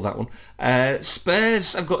 or that one.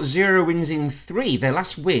 Spurs have got 0 wins in 3. Their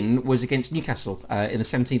last win was against Newcastle in the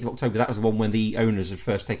 17th of October. That was the one when the owners had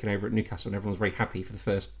first taken over at Newcastle, and everyone was very happy for the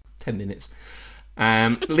first 10 minutes.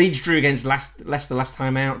 Leeds drew against Leicester last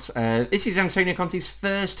time out. This is Antonio Conte's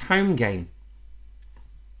first home game.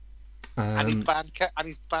 And he's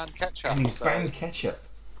banned ketchup.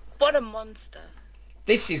 What a monster.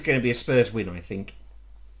 This is going to be a Spurs win, I think.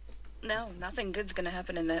 No, nothing good's going to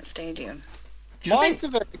happen in that stadium. Why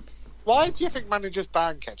do you think managers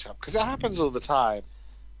ban ketchup? Because it happens all the time.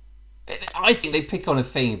 I think they pick on a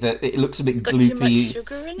thing that it looks a bit Got gloopy. too much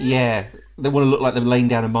sugar in it? Yeah, they want to look like they're laying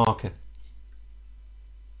down a marker.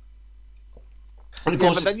 And of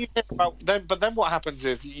course, but then you hear about but then what happens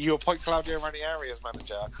is you appoint Claudio Ranieri as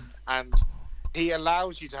manager, and he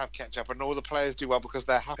allows you to have ketchup, and all the players do well because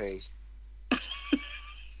they're happy.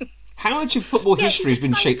 How much of football history has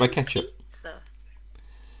been shaped by ketchup? Pizza.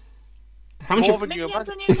 How much? Maybe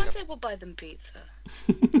Antonio Conte will buy them pizza.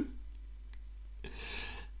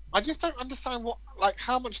 I just don't understand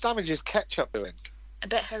how much damage is ketchup doing. I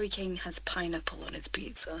bet Harry Kane has pineapple on his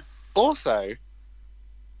pizza. Also,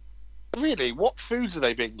 really, what foods are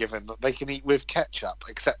they being given that they can eat with ketchup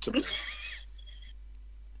acceptably?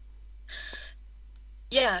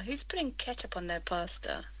 Yeah, who's putting ketchup on their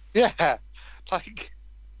pasta? Yeah,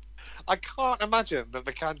 I can't imagine that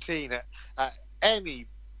the canteen at any,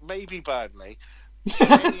 maybe Burnley,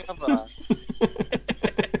 any other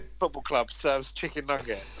football club serves chicken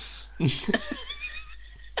nuggets.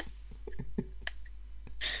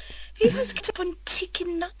 Who has ketchup on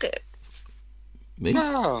chicken nuggets? Me?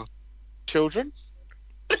 Oh, children?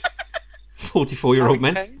 44-year-old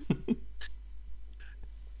men.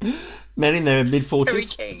 Men in their mid-40s. Harry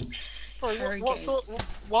Kane.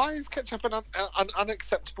 Why is ketchup an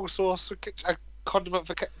unacceptable sauce, a condiment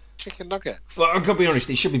for chicken nuggets? Well, I've got to be honest,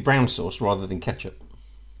 it should be brown sauce rather than ketchup.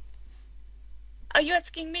 Are you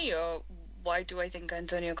asking me, or why do I think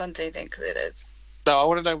Antonio Conte thinks it is? No, I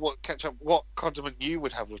want to know what condiment you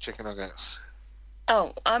would have with chicken nuggets.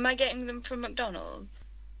 Oh, am I getting them from McDonald's?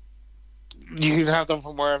 You can have them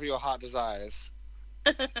from wherever your heart desires.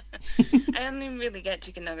 I only really get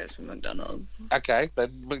chicken nuggets from McDonald's. Okay,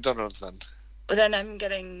 then McDonald's then. But then I'm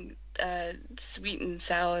getting sweet and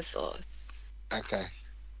sour sauce. Okay.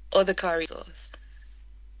 Or the curry sauce.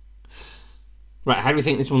 Right, how do we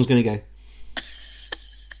think this one's going to go?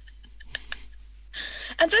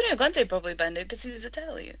 Antonio Conte probably banned it because he's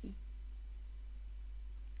Italian.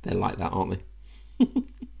 They're like that, aren't they?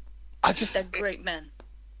 They're great men.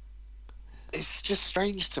 It's just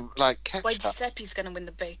strange to ketchup. That's why Giuseppe's going to win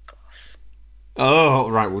the Bake Off. Oh,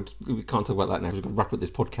 right. Well, we can't talk about that now because we're going to wrap up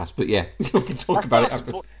this podcast. But yeah, we can talk about it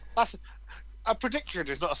afterwards. A prediction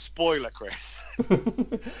is not a spoiler, Chris.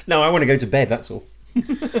 No, I want to go to bed, that's all.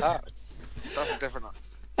 That's a different one.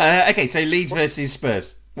 Okay, so Leeds versus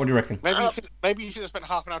Spurs. What do you reckon? Maybe you should have spent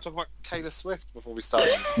half an hour talking about Taylor Swift before we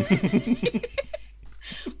started.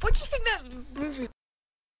 What do you think that movie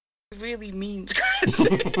really means?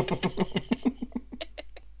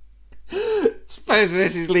 Spurs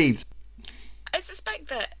versus Leeds. I suspect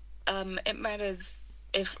that it matters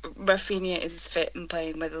if Rafinha is fit and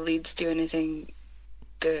playing, whether Leeds do anything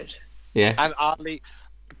good. Yeah. And Ali,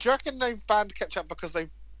 do you reckon they've banned ketchup because they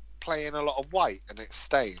play in a lot of white and it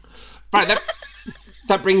stains? Right,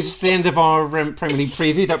 that brings us to the end of our Premier League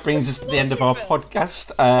preview. That brings us to the end of our podcast.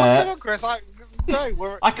 What's going on, Chris? I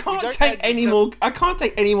can't take any more. I can't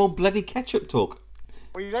take any more bloody ketchup talk.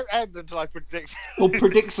 Well, you don't end until I predict. Or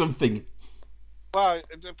predict something. Well,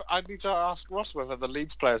 I need to ask Ross whether the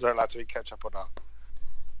Leeds players are allowed to eat ketchup or not.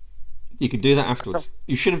 You could do that afterwards.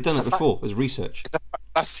 You should have done that before as research.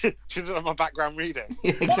 Should have done my background reading.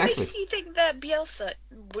 Yeah, exactly. What makes you think that Bielsa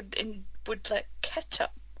would put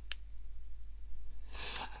ketchup?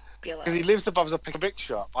 popular. Because he lives above the Pick-a-Mix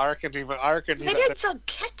shop. I reckon. They don't sell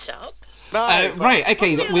ketchup. No, right,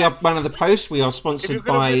 okay, we are Man of the Post. We are sponsored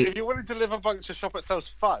by... If you wanted to live amongst a shop that sells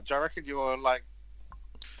fudge, I reckon you're like...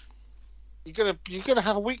 You're gonna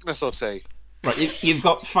have a weakness or two. Right, you've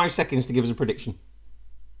got 5 seconds to give us a prediction.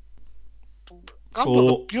 You're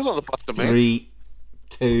not the boss of me. 3,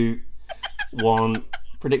 2, 1.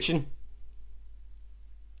 Prediction?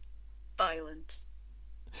 Violence.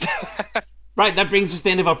 Right, that brings us to the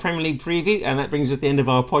end of our Premier League preview, and that brings us to the end of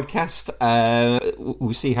our podcast.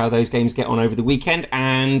 We'll see how those games get on over the weekend.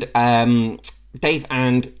 And Dave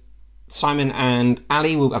and Simon and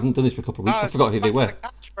Ali, I haven't done this for a couple of weeks. I forgot who they were.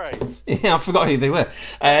 Yeah, I forgot who they were.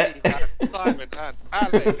 Simon and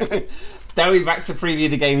Ali. Now we're back to preview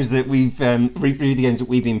the games that we've been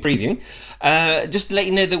previewing. Just to let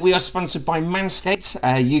you know that we are sponsored by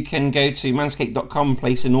Manscaped. You can go to manscaped.com,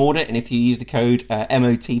 place an order, and if you use the code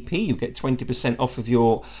MOTP, you'll get 20% off of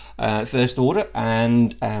your first order,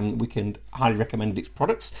 and we can highly recommend its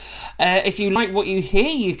products. If you like what you hear,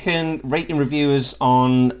 you can rate and review us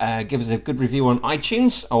on, give us a good review on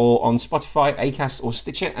iTunes or on Spotify, Acast or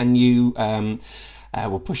Stitcher, and you...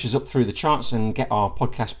 will push us up through the charts and get our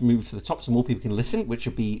podcast moved to the top so more people can listen, which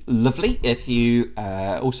would be lovely. If you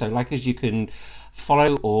also like us, you can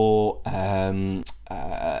follow or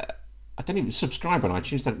I don't even subscribe on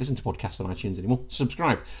iTunes. Don't listen to podcasts on iTunes anymore.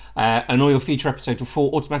 Subscribe. And all your future episodes will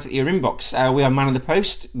fall automatically in your inbox. We are Man of the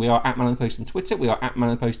Post. We are at Man of the Post on Twitter. We are at Man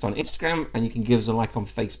of the Post on Instagram. And you can give us a like on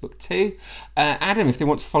Facebook too. Adam, if they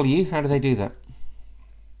want to follow you, how do they do that?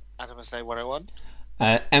 Adam SA101.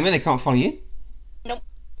 Emma, they can't follow you? Nope.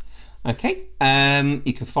 Okay.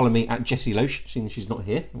 You can follow me at Jessie Loesch, seeing she's not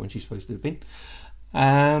here when she's supposed to have been.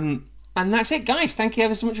 And that's it, guys. Thank you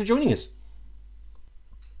ever so much for joining us.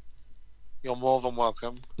 You're more than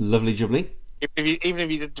welcome. Lovely jubbly. Even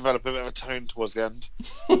if you did develop a bit of a tone towards the end.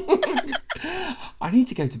 I need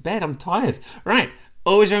to go to bed. I'm tired. Right.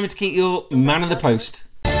 Always remember to keep your Man of the Post.